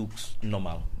things look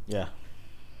normal. Yeah.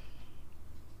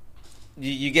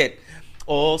 You get,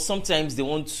 or sometimes they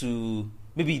want to,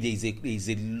 maybe there's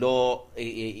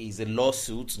a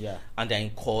lawsuit, Yeah. and they're in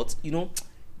court. You know,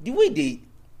 the way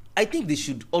I think they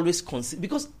should always consider,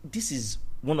 because this is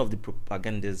one of the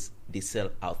propagandas they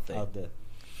sell out there.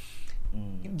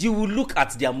 You will look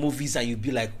at their movies and you'll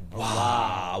be like,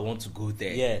 wow, I want to go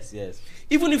there. Yes.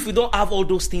 Even if we don't have all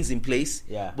those things in place,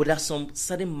 Yeah. but there's some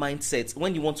certain mindsets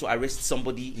when you want to arrest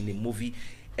somebody in a movie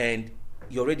and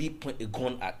you already point a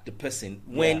gun at the person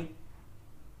when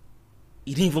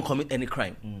he didn't even commit any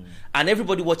crime. And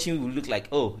everybody watching will look like,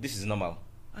 oh, this is normal.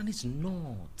 And it's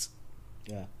not.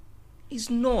 Yeah. It's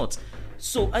not.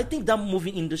 So I think that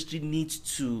movie industry needs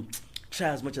to try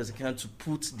as much as it can to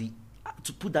put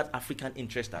that African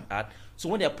interest at heart. So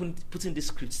when they are putting these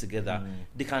scripts together,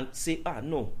 they can say,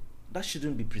 no, that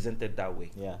shouldn't be presented that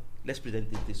way. Yeah. Let's present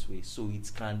it this way, so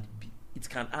it can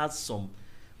add some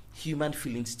human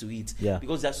feelings to it. Yeah.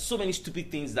 Because there's so many stupid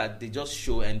things that they just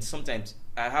show, and sometimes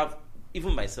I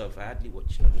hardly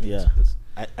watch. Yeah.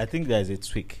 I think there's a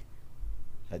tweak.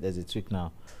 There's a tweak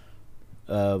now.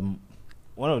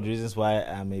 One of the reasons why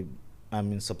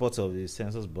I'm in support of the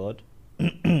Censors Board,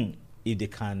 if they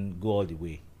can go all the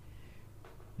way.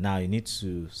 Now you need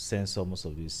to censor most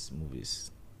of these movies.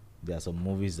 There are some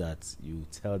movies that you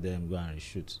tell them go and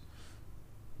reshoot,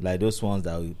 like those ones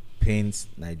that will paint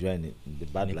Nigeria in the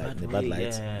bad light.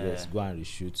 Yeah. Yes, go and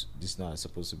reshoot. This is not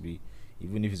supposed to be,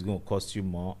 even if it's going to cost you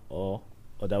more, or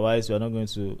otherwise you are not going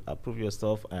to approve your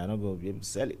stuff and you're not going to be able to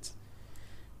sell it.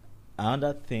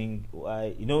 Another thing,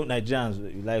 why, you know, Nigerians,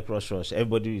 we like rush.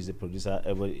 Everybody is a producer.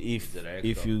 Everybody,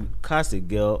 if you cast a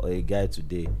girl or a guy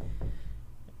today,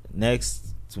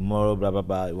 tomorrow, blah blah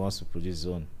blah, he wants to produce his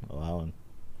own or her own.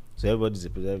 So everybody's a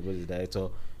producer, everybody's a director.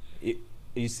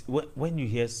 It's when you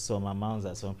hear some amounts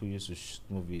that some people use to shoot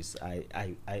movies, I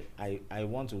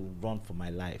want to run for my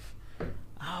life.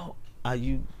 How are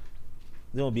you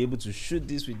going to be able to shoot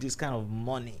this with this kind of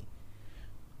money?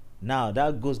 Now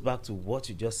that goes back to what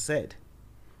you just said.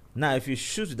 Now, if you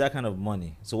shoot with that kind of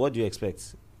money, so what do you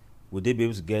expect? Would they be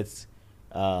able to get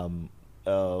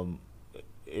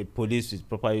a police with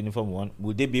proper uniform on?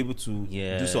 Would they be able to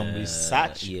do some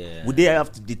research? Yeah. Would they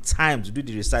have the time to do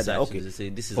the research? That, okay, say,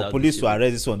 this is for police to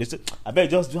arrest this one, they say, I bet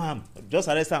just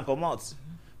arrest her and come out.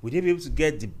 Would they be able to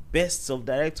get the best of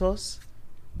directors,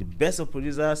 the best of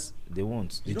producers? They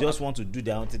won't. They just want to do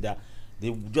their own thing. They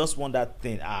just want that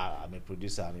thing. I'm a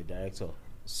producer, I'm a director.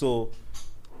 So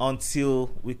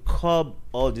until we curb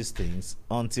all these things,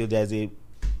 until there's a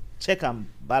check and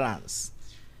balance,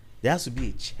 there has to be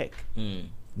a check. You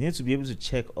need to be able to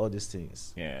check all these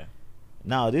things. Yeah.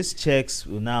 Now these checks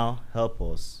will now help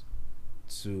us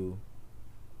to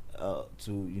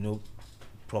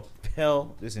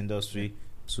propel this industry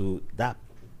to that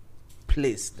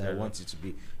place that I want it to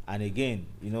be. And again,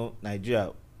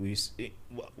 Nigeria,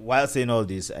 while saying all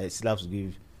this, I still have to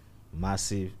give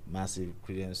massive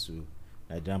credence to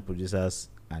Nigerian producers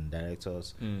and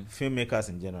directors, filmmakers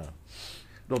in general,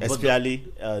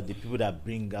 especially the people that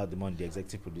bring out the money, the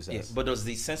executive producers. Yeah, but does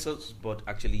the Censors Board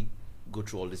actually go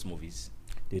through all these movies?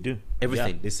 They do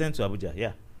everything. Yeah, they send to Abuja.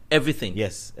 Yeah, everything.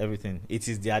 Yes, everything. It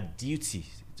is their duty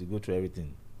to go through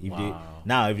everything. If Wow.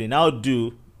 they now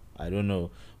do, I don't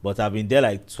know, but I've been there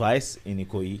like twice in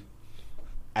Ikoyi.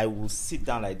 I will sit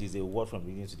down like this, a word from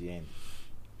beginning to the end.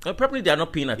 Probably they are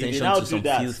not paying attention now to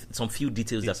do some few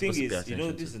details The that's thing supposed to pay is,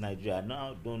 attention this to. is Nigeria. I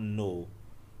now don't know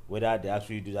whether they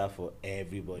actually do that for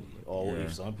everybody, or Yeah.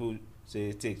 if some people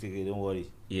say take it, don't worry. I don't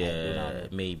Yeah, know.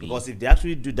 maybe. Because if they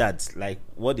actually do that, like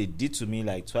what they did to me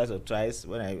like twice or thrice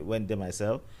when I went there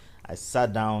myself, I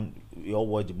sat down, we all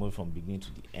watched the movie from beginning to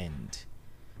the end.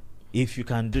 If you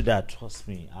can do that, trust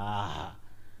me,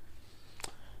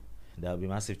 there will be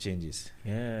massive changes.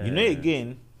 Yeah.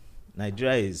 Again,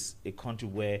 Nigeria is a country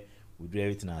where we do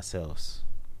everything ourselves.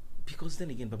 Because then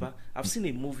again, Baba, I've seen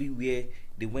a movie where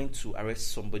they went to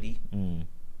arrest somebody in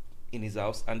his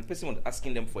house, and the person was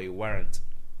asking them for a warrant,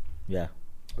 Yeah.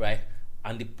 right?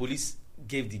 And the police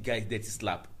gave the guy dirty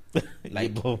slap.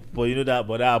 Like, but you know that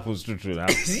happens true now.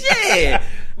 yeah.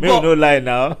 Maybe no lie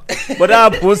now. But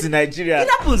that happens in Nigeria. It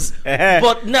happens. Eh-heh.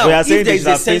 But now, We are if saying there is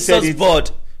they a should have Censors painted it.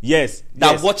 Board Yes.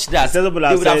 that watch that, The Censors Board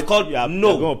they would have said, called They're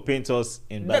going to paint us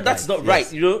in bad that's light. not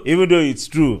right, Yes. Even though it's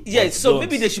true. yeah, but so don't.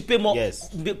 maybe they should pay more. Yes.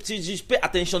 They should pay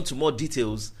attention to more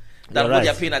details than You're what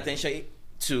they're right. paying attention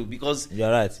to, because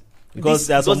You're right. Because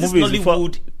there are some this movies before,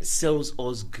 Nollywood sells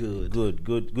us good.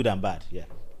 good and bad. Yeah.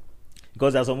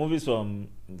 Because there are some movies from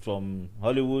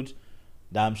Hollywood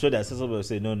that I'm sure that some people will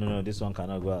say, no, this one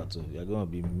cannot go out. So you're going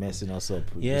to be messing us up.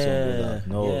 This one goes Yeah, out.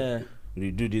 No, yeah.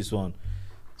 redo this one.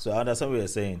 So I understand what you're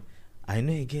saying. I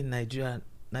know again, Nigeria,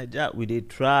 we they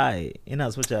try in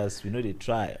as much as we know they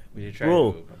try. We dey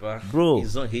try, Papa. Bro,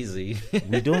 It's not easy.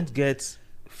 we don't get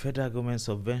federal government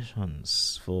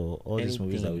subventions for all these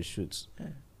movies that Anything. we shoot Yeah.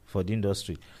 for the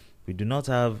industry. We do not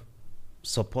have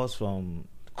support from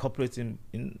corporate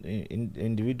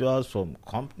individuals, from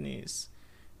companies.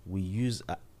 We use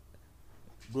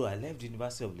bro, I left the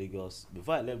University of Lagos.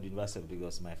 Before I left the University of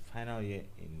Lagos, my final year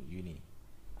in uni,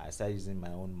 I started using my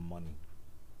own money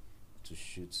to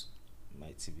shoot my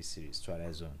TV series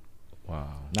Twilight Zone. Wow.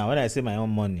 Now when I say my own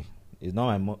money, it's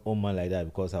not my own money like that,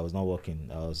 because I was not working.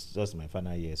 I was just my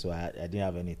final year, so I didn't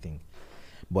have anything.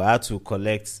 But I had to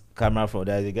collect camera from,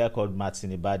 there's a guy called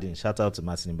Martin Ibadan. Shout out to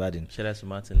Martin Ibadan. Shout out to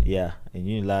Martin. Yeah, and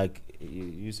he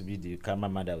used to be the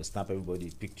cameraman that would snap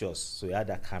everybody pictures. So he had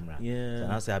that camera. Yeah. So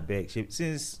I said, I beg,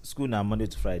 since school now Monday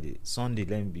to Friday, Sunday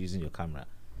let me be using your camera.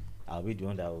 I'll be the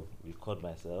one that will record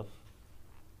myself,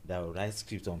 that will write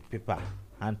script on paper,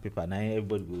 hand paper. Now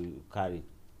everybody will carry.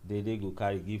 They go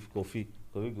carry, give coffee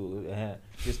go.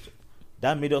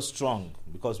 That made us strong,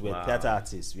 because we're Wow. theater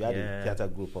artists. We had Yeah. a theater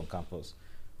group on campus.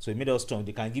 So it made us strong.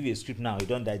 They can give you a script now, you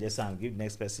don't digest it and give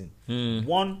next person.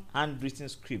 One handwritten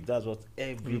script, that's what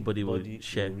everybody would will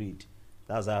share. read.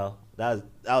 That was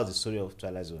the story of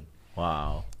Twilight Zone.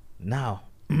 Wow. Now,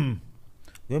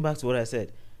 going back to what I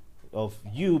said, of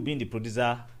you being the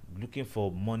producer, looking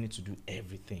for money to do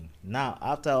everything. Now,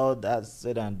 after all that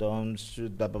said and done,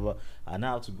 shoot, blah, blah, blah, I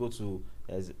now have to go to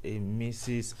as a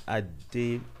Mrs.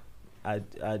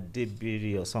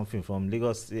 Adebiri or something from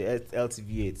Lagos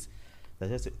LTV8.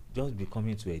 That just be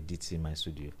coming to edit in my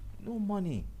studio. No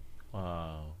money.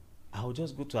 Wow. I would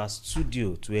just go to our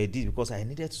studio to edit, because I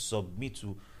needed to submit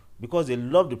to, because they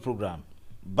love the program.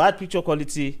 Bad picture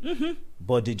quality,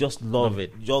 but they just love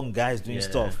it. young guys doing Yeah.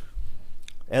 stuff.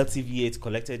 LTV8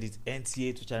 collected it,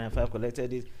 NTA to Channel 5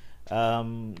 collected it.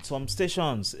 Some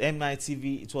stations,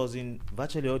 MITV, it was in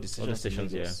virtually all the stations. In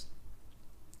Lagos.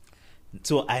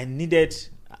 So I needed,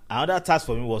 another task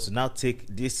for me was to now take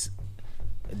this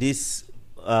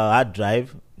hard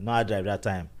drive, not hard drive that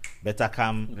time,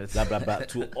 Betacam, blah blah blah,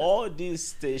 to all these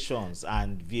stations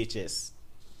and VHS.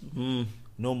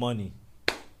 No money.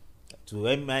 To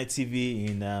MITV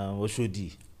in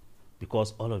Oshodi,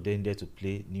 because all of them needed to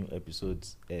play new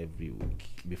episodes every week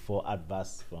before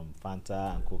adverts from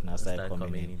Fanta and Coke now started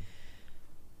coming in.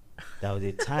 There was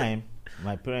a time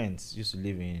my parents used to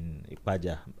live in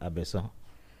Ipaja, Abeson.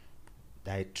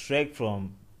 I trekked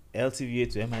from LTVA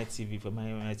to MITV, from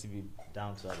MITV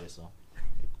down to Abeson.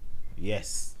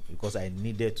 Yes, because I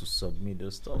needed to submit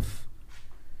those stuff.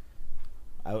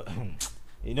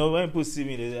 You know, when people see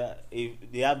me,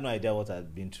 they have no idea what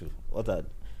I've been through.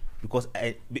 Because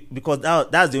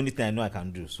that's the only thing I know I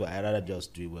can do. So I rather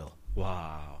just do it well.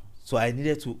 Wow. So I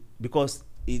needed to, because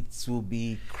it will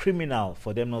be criminal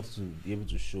for them not to be able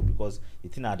to show, because the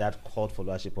thing at that called for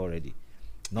followership already,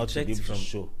 not to be able to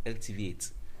show.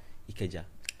 LTV8, Ikeja.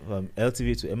 From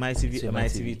LTV to MITV,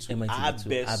 MITV to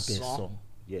Abeson. Abeson.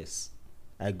 Yes,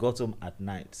 I got home at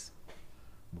night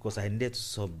because I needed to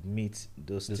submit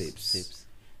those tapes.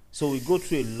 So we go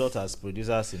through a lot as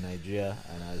producers in Nigeria,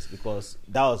 and because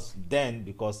that was then,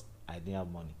 because I didn't have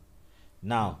money.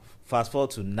 Now, fast forward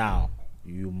to now,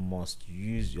 you must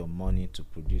use your money to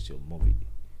produce your movie.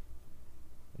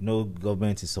 No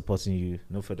government is supporting you,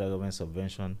 no federal government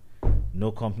subvention,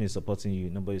 no company is supporting you,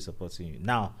 nobody is supporting you.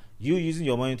 Now, you using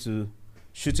your money to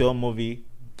shoot your own movie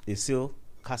is still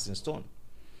cast in stone.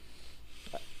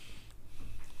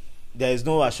 There is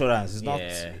no assurance. It's not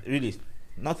really.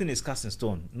 Nothing is cast in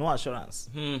stone. No assurance.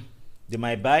 They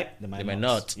might buy, they might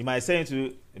not. You might say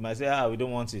we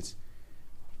don't want it.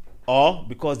 Or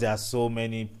because there are so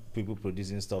many people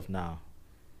producing stuff now.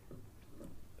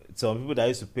 Some people that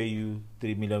used to pay you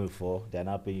 3 million before, they're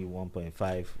now paying you 1.5,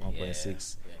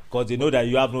 1.6. Because they know that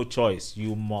you have no choice.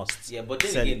 You must. Yeah, but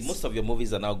then again, most of your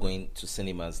movies are now going to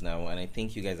cinemas now, and I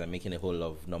think you guys are making a whole lot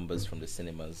of numbers from the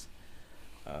cinemas.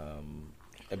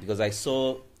 Because I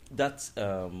saw that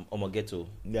Omogeto.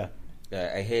 Yeah.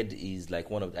 I heard is like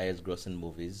one of the highest grossing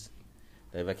movies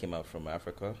that ever came out from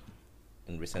Africa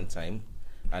in recent time.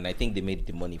 And I think they made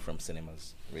the money from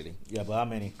cinemas, really. Yeah, but how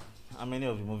many? How many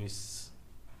of the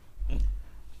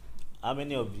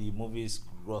movies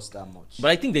gross that much?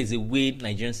 But I think there's a way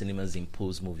Nigerian cinemas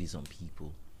impose movies on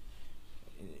people.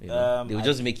 You know? They will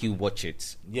just make you watch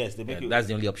it. Yes, they make you. That's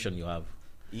the only option you have.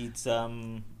 It's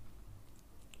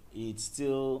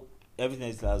still everything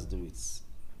else has to do with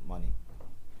money.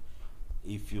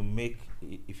 If you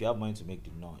have money to make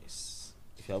the noise,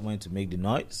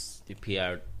 The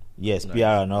PR. yes, No,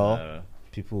 PR and all,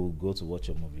 people will go to watch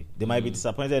your movie. They might be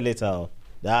disappointed later.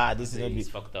 This is not it's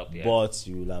fucked up. Yeah. but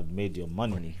you will have made your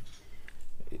money.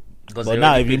 Because But they're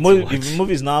now, already if paid to watch. the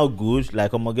movie is now good,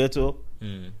 like Omogeto,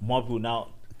 more people now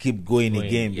keep going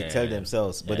again. They tell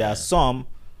themselves. But there are some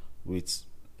with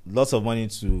lots of money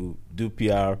to do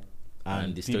PR,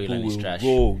 and the people storyline is will trash.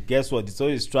 go. Guess what? The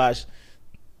story is trash.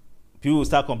 People will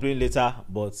start complaining later,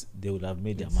 but they would have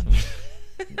made their money.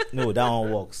 No, that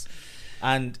one works.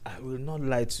 And I will not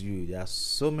lie to you. There are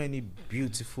so many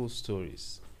beautiful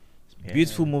stories,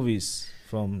 beautiful movies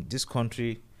from this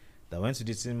country that went to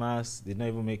the cinemas. They don't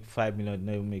even make 5 million,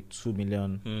 they don't even make 2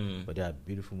 million, but they are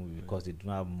beautiful movies because they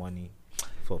don't have money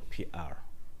for PR.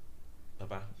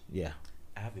 Papa, Yeah,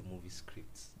 I have a movie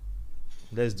script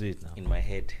let's do it now. in my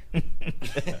head.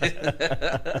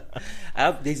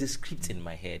 There's a script in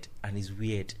my head, and it's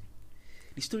weird.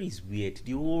 The story is weird.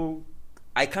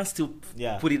 I can't still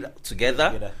put it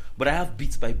together, but I have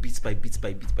bits by bits by bits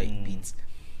by bits by bits.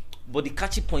 But the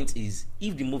catchy point is,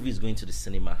 if the movie is going to the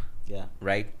cinema,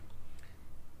 right,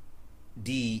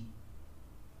 the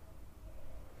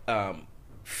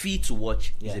fee to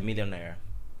watch is =1 million naira.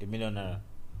 =1 million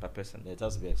per person. Yeah, it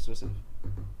has to be exclusive.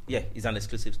 Yeah, it's an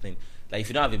exclusive thing. Like if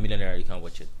you don't have =1 million naira, you can't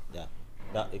watch it. Yeah,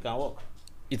 that it can work.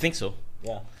 You think so?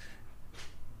 Yeah.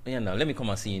 Yeah, now let me come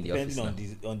and see you in the Depending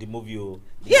office. on the movie.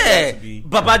 Yeah,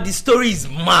 Baba, the story is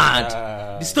mad.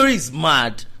 The story is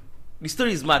mad. The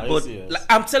story is mad. But like,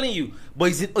 I'm telling you,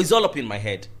 but it's all up in my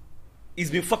head. It's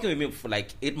been fucking with me for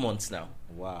like 8 months now.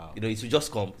 Wow. You know, it will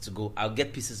just come to go. I'll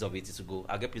get pieces of it. It will go.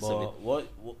 I'll get pieces of it. What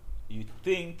you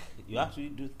think? You actually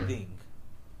do think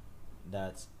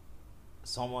that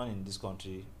someone in this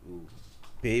country will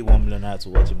pay $1 million to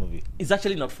watch a movie? It's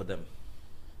actually not for them.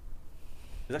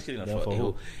 It's actually not for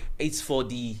who? It's for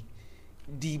the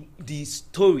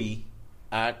story,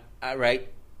 right?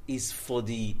 Is for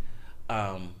the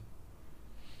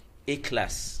A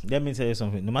class. Let me tell you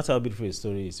something. No matter how beautiful a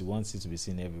story is, you want it to be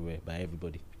seen everywhere by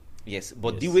everybody. Yes,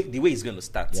 but the way it's going to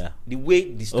start, the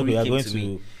way the story came to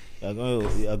me.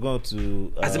 You are going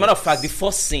to. As a matter of fact, the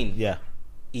first scene,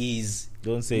 is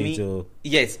don't say me, it.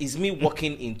 Yes, is me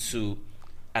walking into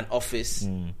an office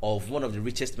of one of the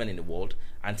richest men in the world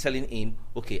and telling him,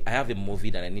 okay, I have a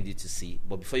movie that I need you to see,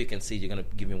 but before you can see it, you're going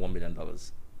to give me $1 million.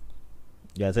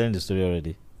 You are telling the story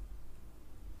already.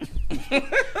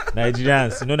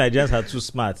 Nigerians, Nigerians are too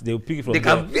smart. They will pick it from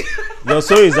there. Your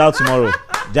story is out tomorrow.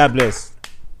 God bless.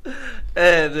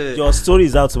 Your story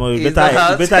is out tomorrow. You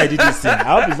better edit this thing.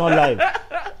 I hope it's not live.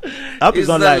 I hope it's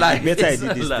not live. You better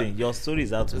edit this thing. Your story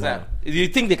is out tomorrow. Do you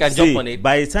think they can jump on it?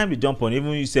 By the time you jump on it,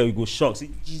 even you say you go shock. See,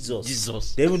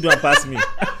 Jesus. They even do it past me.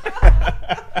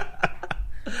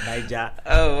 Niger.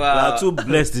 Oh wow. We are too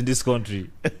blessed in this country.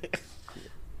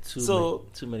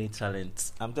 Too many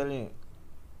talents. I'm telling you.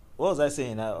 What was I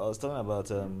saying? I was talking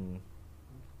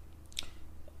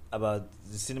about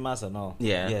the cinemas and all.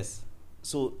 Yeah. Yes.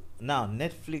 So now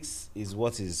Netflix is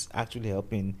what is actually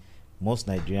helping most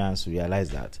Nigerians to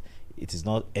realize that it is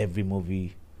not every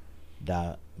movie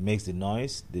that makes the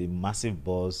noise, the massive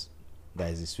buzz,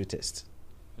 that is the sweetest.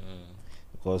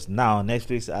 Because now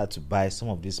Netflix had to buy some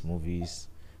of these movies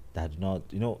that do not,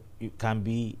 you can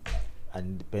be an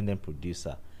independent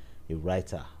producer, a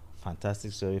writer,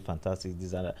 fantastic story, fantastic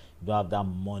this and that. You don't have that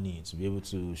money to be able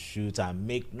to shoot and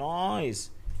make noise.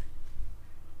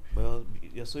 Well,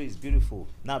 your story is beautiful.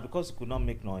 Now, because you could not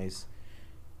make noise,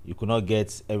 you could not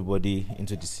get everybody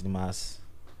into the cinemas.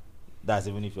 That's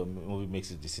even if your movie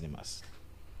makes it to the cinemas.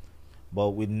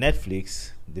 But with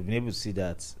Netflix, they've been able to see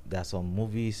that there are some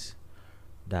movies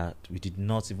that we did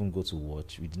not even go to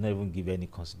watch. We did not even give any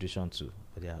consideration to.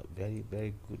 But they are very,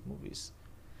 very good movies.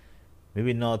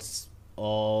 Maybe not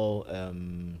all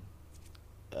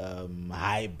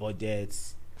high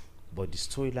budgets, but the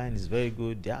storyline is very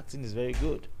good. The acting is very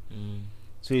good.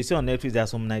 So you see on Netflix there are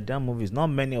some Nigerian movies, not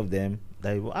many of them,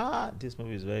 that you this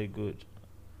movie is very good.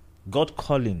 God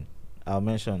Calling, I'll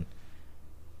mention.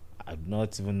 I do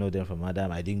not even know them from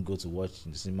Adam. I didn't go to watch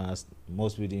in the cinemas.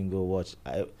 Most people didn't go watch.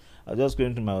 I was just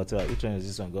going to my hotel. Which one is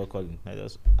this one? God Calling.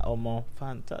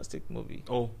 Fantastic movie.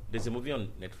 Oh, there's a movie on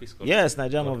Netflix called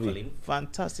Nigerian God movie. Calling.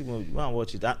 Fantastic movie. You want to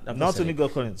watch it. Not only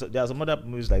God Calling. So there are some other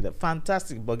movies like that.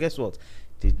 Fantastic. But guess what?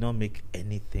 They did not make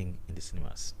anything in the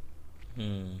cinemas.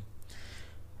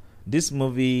 This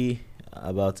movie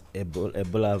about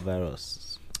Ebola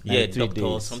virus, Yeah, 93 Doctor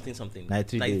days. something.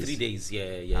 93 days.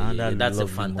 Yeah. And that That's a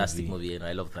lovely fantastic movie. movie, and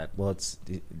I love that. But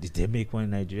did they make one in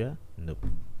Nigeria? Nope.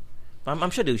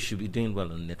 I'm sure they should be doing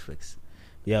well on Netflix.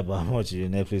 Yeah, but how much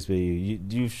did Netflix pay you?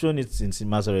 You've shown it in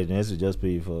cinemas already. Unless to just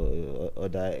pay you for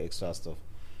other extra stuff.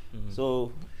 Mhm.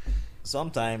 So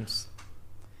sometimes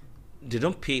They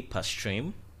don't pay per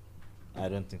stream. I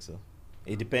don't think so.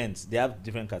 It depends. They have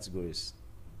different categories.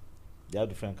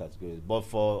 But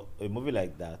for a movie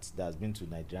like that's been to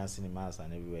Nigerian cinemas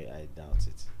and everywhere, I doubt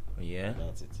it. Yeah. I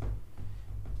doubt it.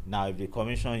 Now, if they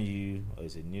commission you, or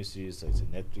it's a new series, or it's a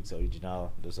Netflix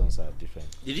original, those ones are different.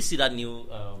 Did you see that new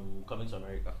Coming to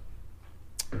America?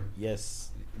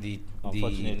 Yes. The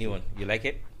Unfortunately. new one. You like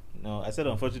it? No, I said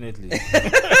unfortunately. The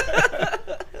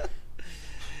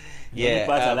Yeah, only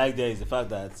part I like there is the fact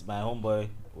that my homeboy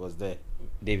was there.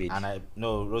 David. And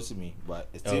Rosimi, but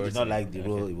I still did not Rosimi, like the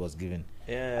role okay. he was given.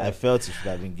 Yeah. I felt he should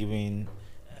have been given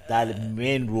that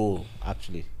main role,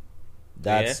 actually.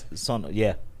 That's son,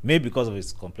 yeah. Maybe because of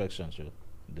his complexion, sure.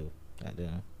 Though. I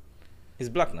don't know. He's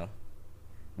black now.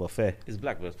 But fair. He's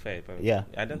black, but fair. Probably. Yeah.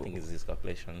 I don't think it's his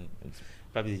complexion.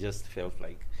 Probably just felt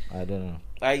like. I don't know.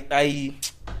 I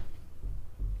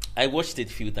watched it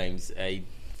a few times.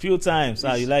 Few times.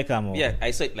 You like him? Yeah, I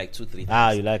saw it like 2-3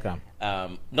 times. You like him.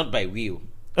 Not by will.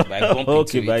 But I bumped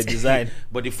Okay, into by it. design.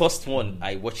 But the first one,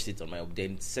 I watched it on my own.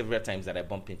 Then several times that I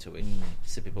bump into it,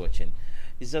 see people watching.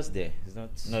 It's just there. It's not.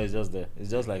 No, it's just there.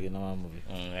 It's just like a normal movie.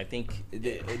 I think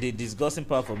The disgusting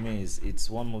part for me is it's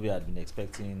one movie I'd been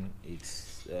expecting.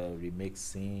 It's remake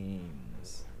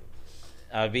scenes.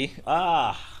 Abby.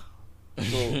 So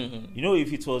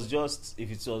if it was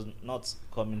not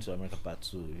Coming to America Part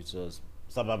 2, if it was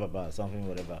something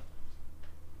whatever,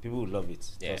 people would love it.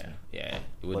 Trust me. Yeah.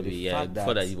 It would But the be. fact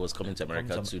Before that that, he was coming to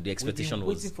America too. The expectation we've been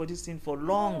was. waiting for this thing for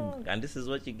long. And this is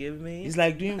what you give me. It's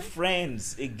like doing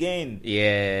Friends again.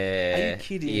 Yeah. Are you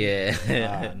kidding?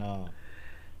 Yeah. No.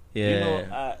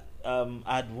 Yeah.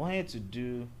 I'd wanted to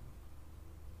do.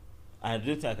 I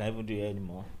don't think I can even do it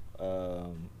anymore.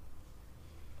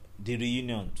 The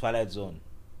reunion, Twilight Zone.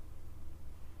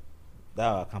 That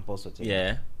our campus hotel.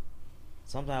 Yeah.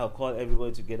 Sometimes I'll call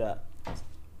everybody together.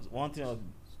 One thing or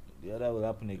the other will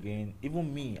happen again.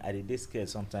 Even me, I did scared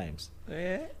sometimes.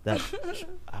 Yeah. That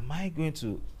am I going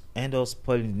to end up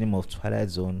spoiling the name of Twilight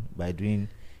Zone by doing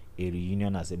a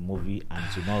reunion as a movie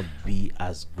and to not be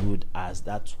as good as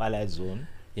that Twilight Zone?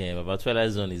 Yeah, but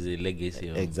Twilight Zone is a legacy.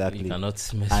 Exactly. You cannot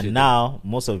mess with And it. now,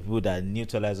 most of the people that knew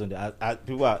Twilight Zone,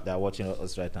 people that are watching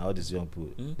us right now, all these young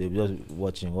people, they'll be just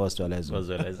watching what's Twilight Zone. What's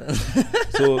Twilight Zone?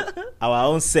 So our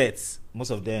own sets, most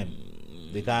of them,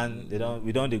 we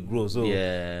don't they grow. So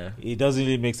Yeah. it doesn't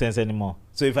really make sense anymore.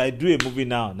 So if I do a movie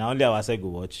now only our side go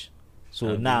watch.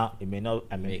 So now it may not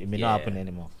happen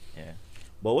anymore. Yeah.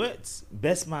 But wait,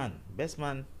 best man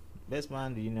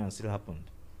reunion still happened.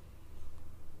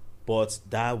 But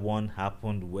that one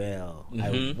happened well.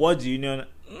 I watched the union.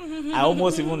 I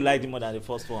almost even liked it more than the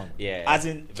first one. Yeah. As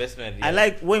in, Investment. I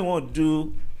like when you want to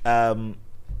do, an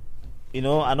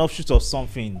offshoot of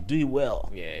something. Do it well.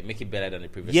 Yeah, make it better than the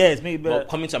previous. Yes, make it better. But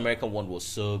Coming to America one was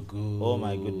so good. Oh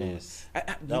my goodness,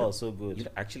 that was so good. You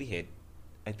actually heard.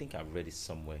 I think I've read it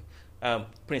somewhere.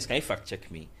 Prince, can you fact check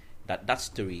me that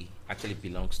story actually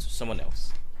belongs to someone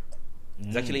else?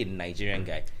 It's actually a Nigerian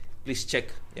guy. Please check.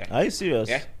 Yeah. Are you serious?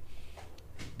 Yeah.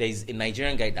 There is a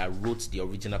Nigerian guy that wrote the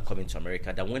original Coming to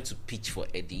America that went to pitch for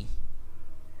Eddie,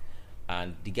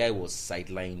 and the guy was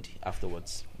sidelined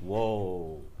afterwards.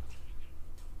 Whoa.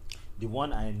 The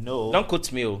one I know. Don't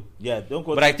quote me, Yeah, don't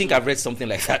quote. but I think I've read something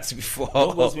like that before.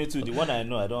 Don't quote me too. The one I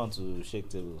know, I don't want to shake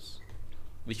tables.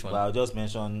 Which But one? I'll just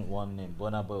mention one name.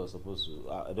 Burna Boy was supposed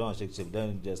to. I don't want to shake tables.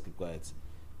 Then just keep quiet.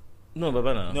 No,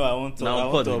 Baba, now. No, I won't talk. Now I I'm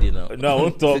won't caught talk. with you now. No, I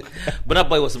won't talk. But that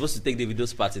boy was supposed to take the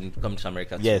video's part in Coming to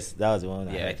America too. Yes, that was the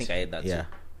one. Yeah, I think I heard that Yeah, too.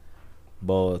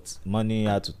 but money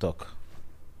had to talk.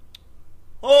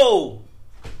 Oh,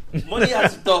 money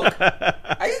has to talk.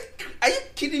 Are you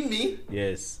kidding me?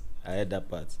 Yes, I heard that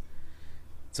part.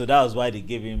 So that was why they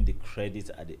gave him the credit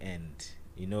at the end.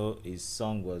 His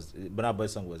song was Burna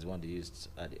Boy's song was the one they used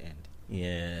at the end.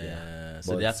 Yeah.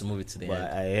 So But- they had to move it to the But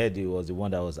end. I heard it was the one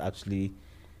that was actually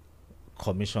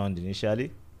commissioned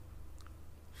initially.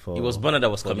 It was Burna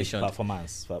that was for the commissioned.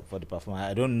 performance for the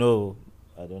performance. I don't know.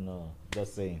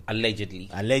 Just saying. Allegedly.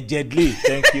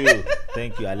 Thank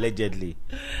you. Allegedly.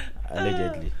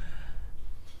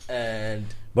 And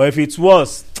But if it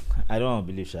was, I don't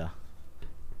believe Sha.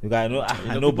 Because I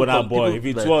know people Burna come- Boy.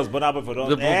 people- If it was Burna Boy for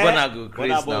don't, Burna go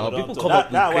crazy Burna Boy now. for don't People talk. come up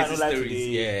with That why I crazy don't like to stories. dey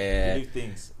Yeah. believe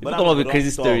things. people Burna come Boy up with for crazy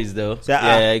don't talk. stories though. Say,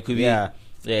 Yeah, it could be. Yeah.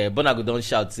 Yeah, Bonago don't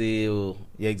shout say, oh.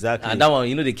 Yeah, exactly. And that one,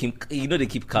 they keep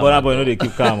calm. But boy, they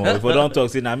keep calm. If I don't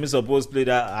talk, say, I'm supposed to play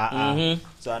that.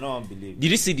 So I don't believe. Did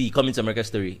you see the Coming to America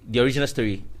story? The original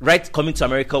story, right? Coming to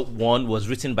America 1 was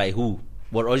written by who?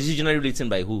 Was originally written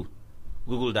by who?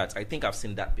 Google that. I think I've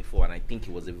seen that before, and I think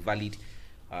it was a valid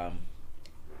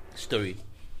story.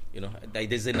 Like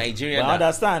there's a Nigerian. But I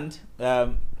understand.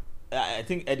 I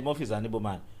think Eddie Murphy is an able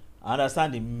man. I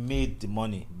understand he made the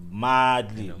money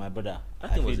madly, my brother.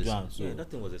 That thing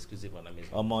was exclusive on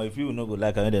Amazon. If you no go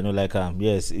like him, they no like him.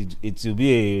 Yes, it will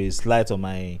be a slight on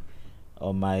my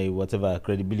whatever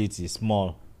credibility,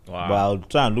 small. Wow. But I'll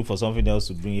try and look for something else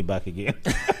to bring it back again.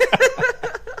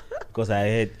 Because I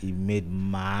heard he made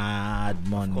mad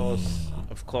money.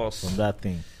 Of course. From that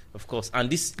thing. Of course. And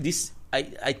this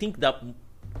I think that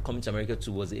Coming to America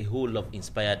 2 was a whole lot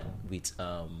inspired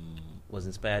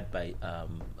by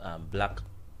Black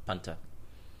Panther.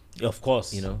 Of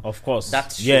course, of course.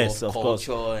 That show yes, of course.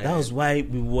 That was why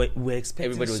we were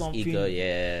expecting everybody was something. eager.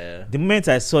 Yeah. The moment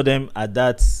I saw them at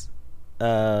that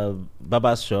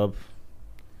barber's shop,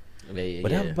 that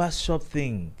barber's shop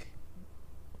thing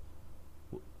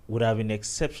would have been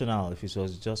exceptional if it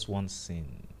was just one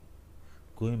scene.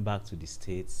 Going back to the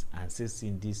States and still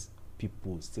seeing these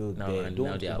people still there.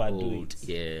 Don't overdo it.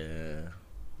 Yeah.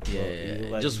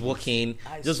 Just walking.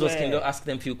 Don't ask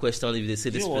them few questions if they say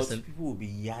this person. People will be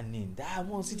yarning. I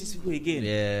won't see these people again.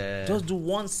 Yeah. Just do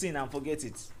one scene and forget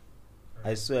it.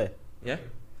 I swear. Yeah.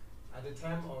 At the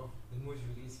time of the movie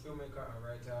release, filmmaker and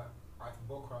writer Art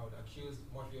Buchwald accused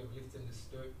Murphy of lifting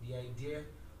the idea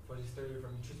for the story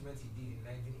from the treatment he did in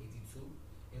 1982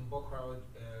 in Buchwald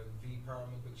v.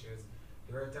 Paramount Pictures.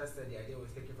 The writer said the idea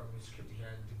was taken from a script he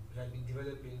had been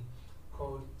developing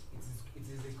called It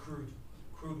is a Crude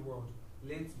World,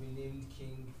 late renamed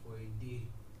King for a Day,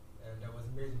 that was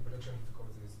made in production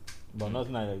difficulties. But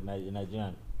not Nigerian. No,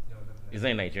 definitely. Is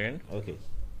that Nigerian? Okay.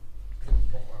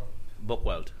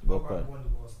 Buchwald. Buchwald won the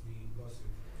lawsuit.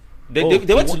 They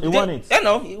won it. Yeah,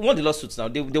 no, he won the lawsuits now.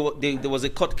 There was a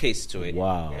court case to it.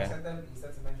 Wow. He accepted the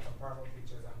settlement from Paramount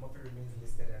Pictures, and Murphy remains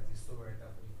listed as the sole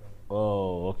writer for the film.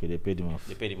 Oh, okay. They paid him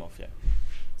off. Yeah.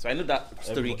 So I know that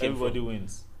story came everybody from.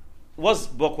 wins. What's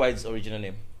Buchwald's original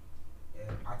name?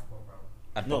 Art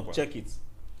Buchwald. No, check it.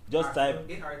 Just type.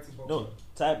 Buchwald. No,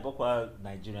 type Buchwald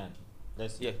Nigerian.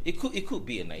 Yeah, it could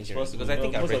be a Nigerian possible. because I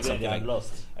think I've read something like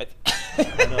lost. I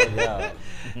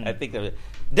think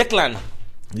Declan.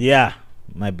 Yeah,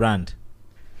 my brand.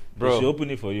 Bro, she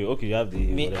open it for you. Okay, you have the. His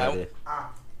name is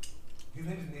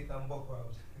Nathan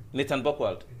Buchwald. Nathan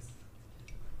Buchwald.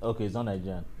 Okay, it's not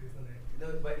Nigerian. No,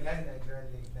 but he has a Nigerian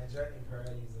link. Nigerian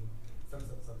imperialism.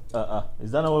 Something.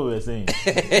 Is that not what we were saying? The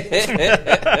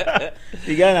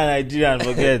guy in Nigerian,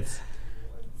 forget.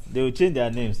 They will change their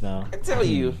names now. I tell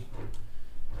you,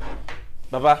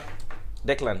 Baba,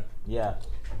 Declan. Yeah,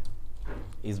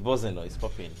 He's buzzing or he's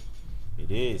popping.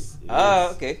 it is.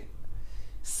 Okay.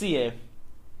 See,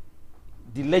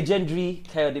 the legendary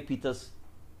Coyote Peters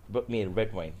brought me a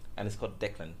red wine, and it's called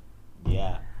Declan.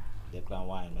 Yeah, Declan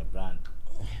wine, my brand.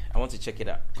 I want to check it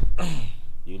out.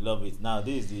 You love it. Now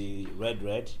this is the red.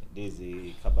 This is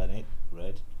the Cabernet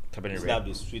red. Cabernet This red. have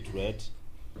the sweet red.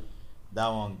 That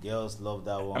one, girls love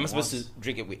that one. Am I supposed to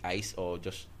drink it with ice or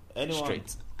just Anyone,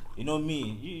 straight? You know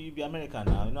me. You be American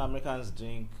now. You know Americans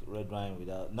drink red wine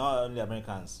without. Not only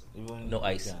Americans, even No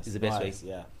ice. Europeans. Is the best No way. ice,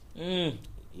 yeah,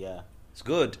 yeah. It's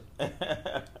good.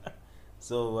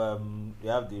 So you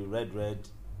have the red.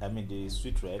 I mean the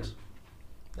sweet red.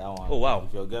 That one. Oh, wow.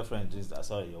 If your girlfriend drinks that,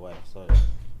 sorry, your wife. Sorry.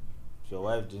 If your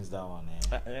wife drinks that one,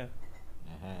 Yeah.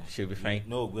 She'll be fine.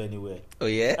 No go anywhere. Oh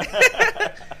yeah.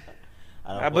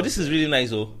 But this is really nice,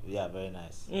 though. Yeah, very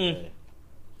nice. You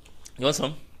want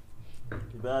some?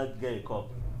 You better get a cup.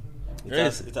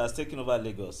 Yes. It has taken over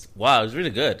Lagos. Wow, it's really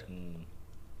good. Taken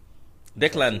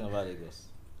Declan, over Lagos.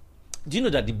 do you know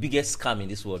that the biggest scam in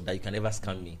this world that you can ever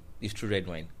scam me is through red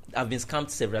wine? I've been scammed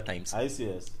several times Are you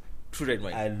serious? through red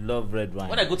wine. I love red wine.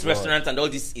 When I go to God. restaurants and all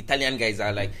these Italian guys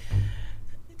are like,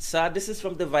 "Sir, this is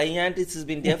from the Vineyard. It has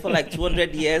been there for like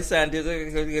 200 years." And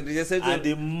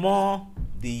the more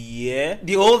the year,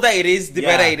 the older it is, the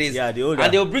better it is. Yeah, the older.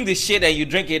 And they'll bring the shade and you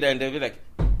drink it and they'll be like,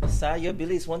 "Sir, your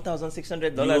bill is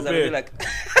 $1,600." And I'll be like,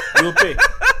 you pay.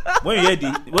 When you hear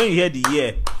the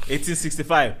year,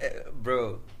 1865.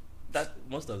 bro, that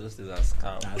most of those things are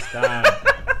scam.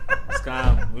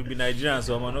 Scam. We be Nigerians,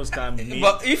 so I'm no scam me.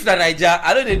 But if the Niger,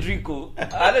 I know they drink.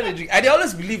 I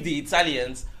always believe the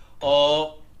Italians,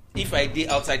 or if I did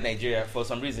outside Nigeria for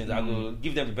some reason, I will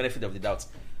give them the benefit of the doubt.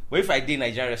 But if I did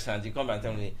Nigerian restaurant, you come and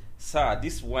tell me, "Sir,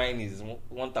 this wine is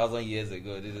 1,000 years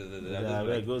ago." Yeah,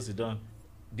 where it goes, it done.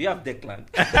 Do you have Declan?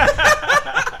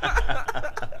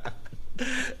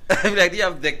 I'm like, do you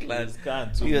have Declan? It's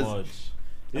can't too Because- much.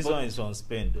 This one is from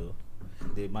Spain, though.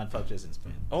 They manufacture in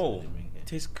Spain. Oh, So they bring it.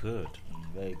 tastes good.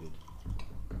 Very good.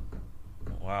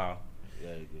 Wow.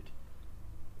 Very good.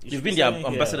 You've been the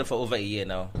ambassador for over a year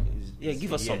now. Yeah,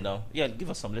 give us Yeah. some now. Yeah, give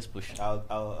us some. Let's push. I'll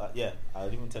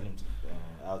even tell him to.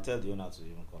 I'll tell the owner to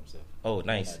even come, sir. Oh,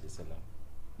 nice. At the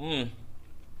seller.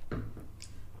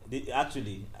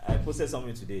 Actually, I posted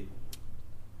something today.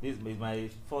 This is my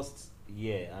first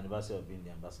year anniversary of being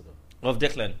the ambassador. Of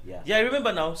Declan. Yeah. Yeah, I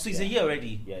remember now. So it's a Yeah. year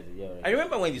already. Yeah, it's a year already. I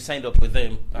remember when you signed up with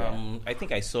them. Yeah. I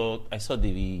think I saw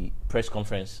the press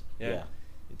conference. Yeah.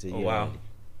 It's a Oh, year wow. already.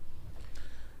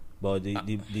 But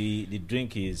the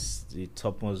drink is the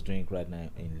topmost drink right now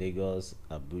in Lagos,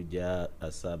 Abuja,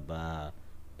 Asaba,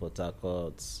 Port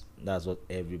Harcourt. That's what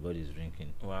everybody's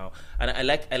drinking. Wow. And I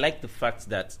like the fact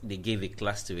that they gave a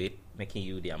class to it, making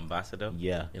you the ambassador.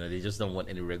 Yeah. You know, they just don't want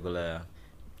any regular.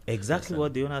 Exactly Listen.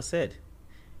 what the owner said.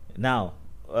 Now,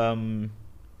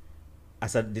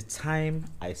 as at the time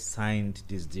I signed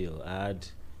this deal, I had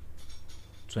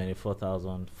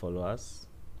 24,000 followers.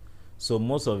 So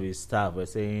most of his staff were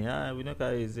saying, we know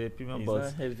it's a premium, It's but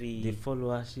not heavy. the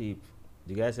followership.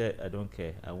 The guy said, I don't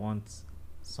care. I want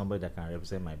somebody that can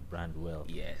represent my brand well.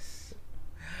 Yes.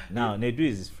 Now, Nedu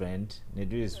is his friend.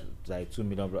 Nedu is like 2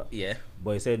 million, Yeah.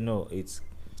 but he said, no, it's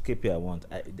KP I want.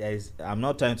 I'm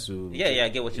not trying to. Yeah, I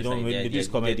get what you're saying. Nedu Yeah, is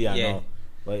comedy and all.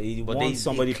 But he But wants there's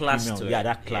somebody a class premium. to Yeah, it.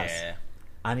 that class. Yeah.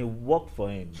 And it worked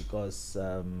for him because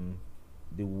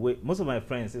the way most of my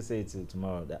friends they say it till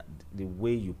tomorrow that the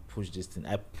way you push this thing,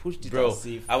 I pushed it. Bro, as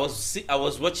if I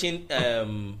was watching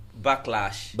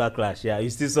Backlash. Backlash. Yeah, you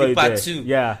still saw it Part there. 2.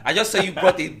 Yeah, I just saw you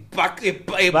brought a box Bag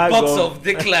of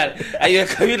Declan, and you're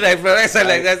coming like from outside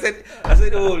like that. I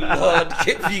said, oh Lord,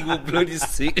 KP will blow this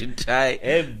thing and die.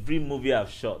 every movie I've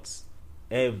shot,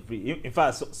 in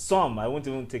fact some I won't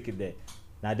even take it there.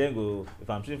 Now then go if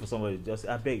I'm shooting for somebody, just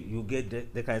I beg you get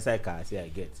the kind of side car. I say I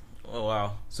get. Oh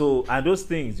wow. So and those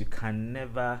things you can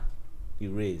never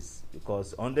erase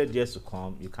because 100 years to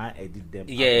come you can't edit them.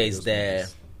 Yeah, out of it's those there.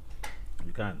 movies.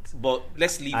 You can't. But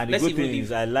let's leave. And the Let's good even thing leave.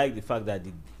 is I like the fact that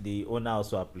the owner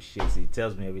also appreciates it. He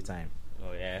tells me every time.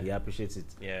 Oh yeah. He appreciates it.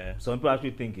 Yeah. Some people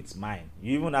actually think it's mine.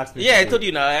 You even asked me. Yeah, I today, told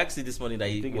you now. I asked you this morning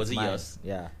that "You think was it's it mine?" yours?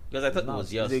 Yeah. Because I thought No, it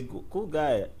was yours. He's a cool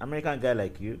guy, American guy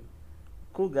like you.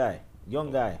 Cool guy,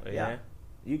 young guy. Oh, yeah. yeah?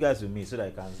 You guys with me so that I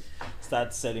can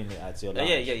start selling it at your lounge.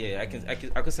 Yeah. I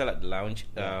can sell at the lounge.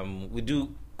 Yeah. We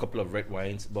do a couple of red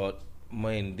wines, but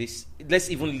man, this. Let's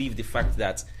even leave the fact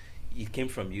that it came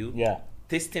from you. Yeah.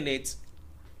 Tasting it,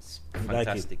 it's You like it?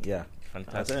 fantastic. Yeah. I'll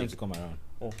tell him Fantastic. to come around.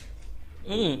 Oh.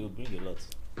 You'll bring a lot.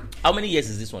 How many years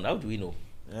is this one? How do we know?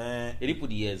 Eh, They didn't put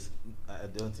the years. I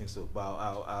don't think so, but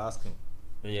I'll ask him.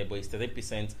 Yeah, but it's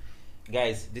 30%.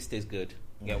 Guys, this tastes good.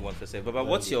 Get one for sale. But Very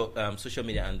what's good. your social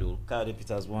media handle? Coyote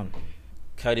Peters 1.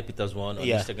 Coyote Peters 1 on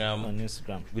Instagram. On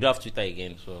Instagram. We don't have Twitter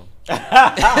again, so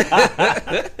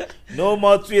No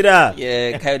more Twitter.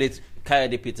 yeah.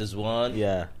 Coyote Peters 1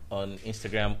 Yeah. on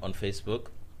Instagram, on Facebook.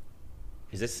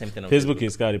 Is this the same thing on Facebook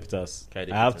is Coyote Peters.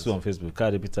 Coyote I have Peters. 2 on Facebook.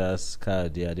 Coyote Peters,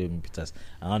 Coyote Ademi Peters.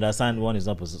 I understand one is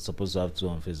not supposed to have 2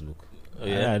 on Facebook. Oh,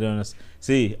 yeah? I don't understand.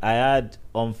 See, I had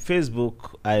on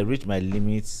Facebook, I reached my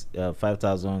limits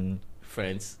 5,000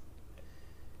 friends?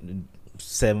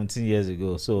 17 years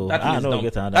ago. So That I thing is don't dumb.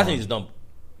 get another That one. thing is dumb.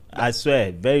 I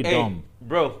swear, very Hey, dumb.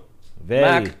 bro.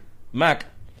 Very Mark,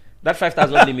 that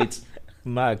 5,000 limit,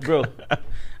 Mark. bro.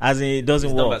 As in, it doesn't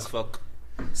It's dumb work. as fuck.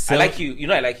 I Seven- like you. You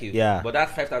know I like you. Yeah. But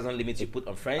that 5,000 limit you put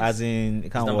on friends, As in, it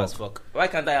it's can't dumb work. as fuck. Why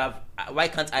can't I have as What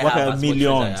much kind of friends I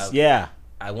millions? have? Yeah.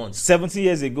 I want. 17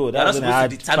 years ago, You're that not was when I supposed had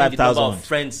to determine the number 5,000. of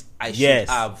friends I should Yes.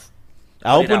 have.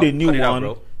 I opened a new Cut it out, one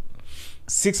bro.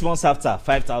 6 months after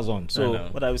 5,000. So No.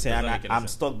 what are we saying? Doesn't And make any I'm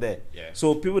sense. stuck there. Yeah.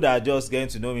 So people that are just getting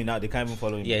to know me now, they can't even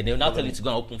follow me. Yeah, they'll now tell you to go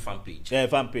and open fan page. Yeah,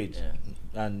 fan page.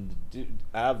 Yeah. And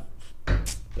I have.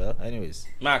 Well, anyways,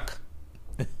 Mark,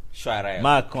 Shwara.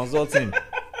 Mark, consult him.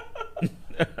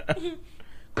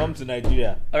 Come to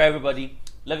Nigeria. All right, everybody.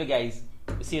 Love you guys.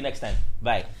 We'll see you next time.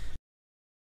 Bye.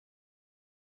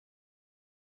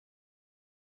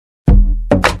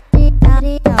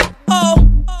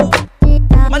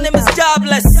 My name is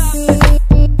Jobless.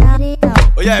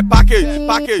 Oh yeah, package.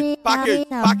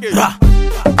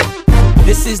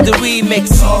 This is the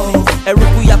remix. Eric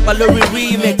Uyapalori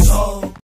remix.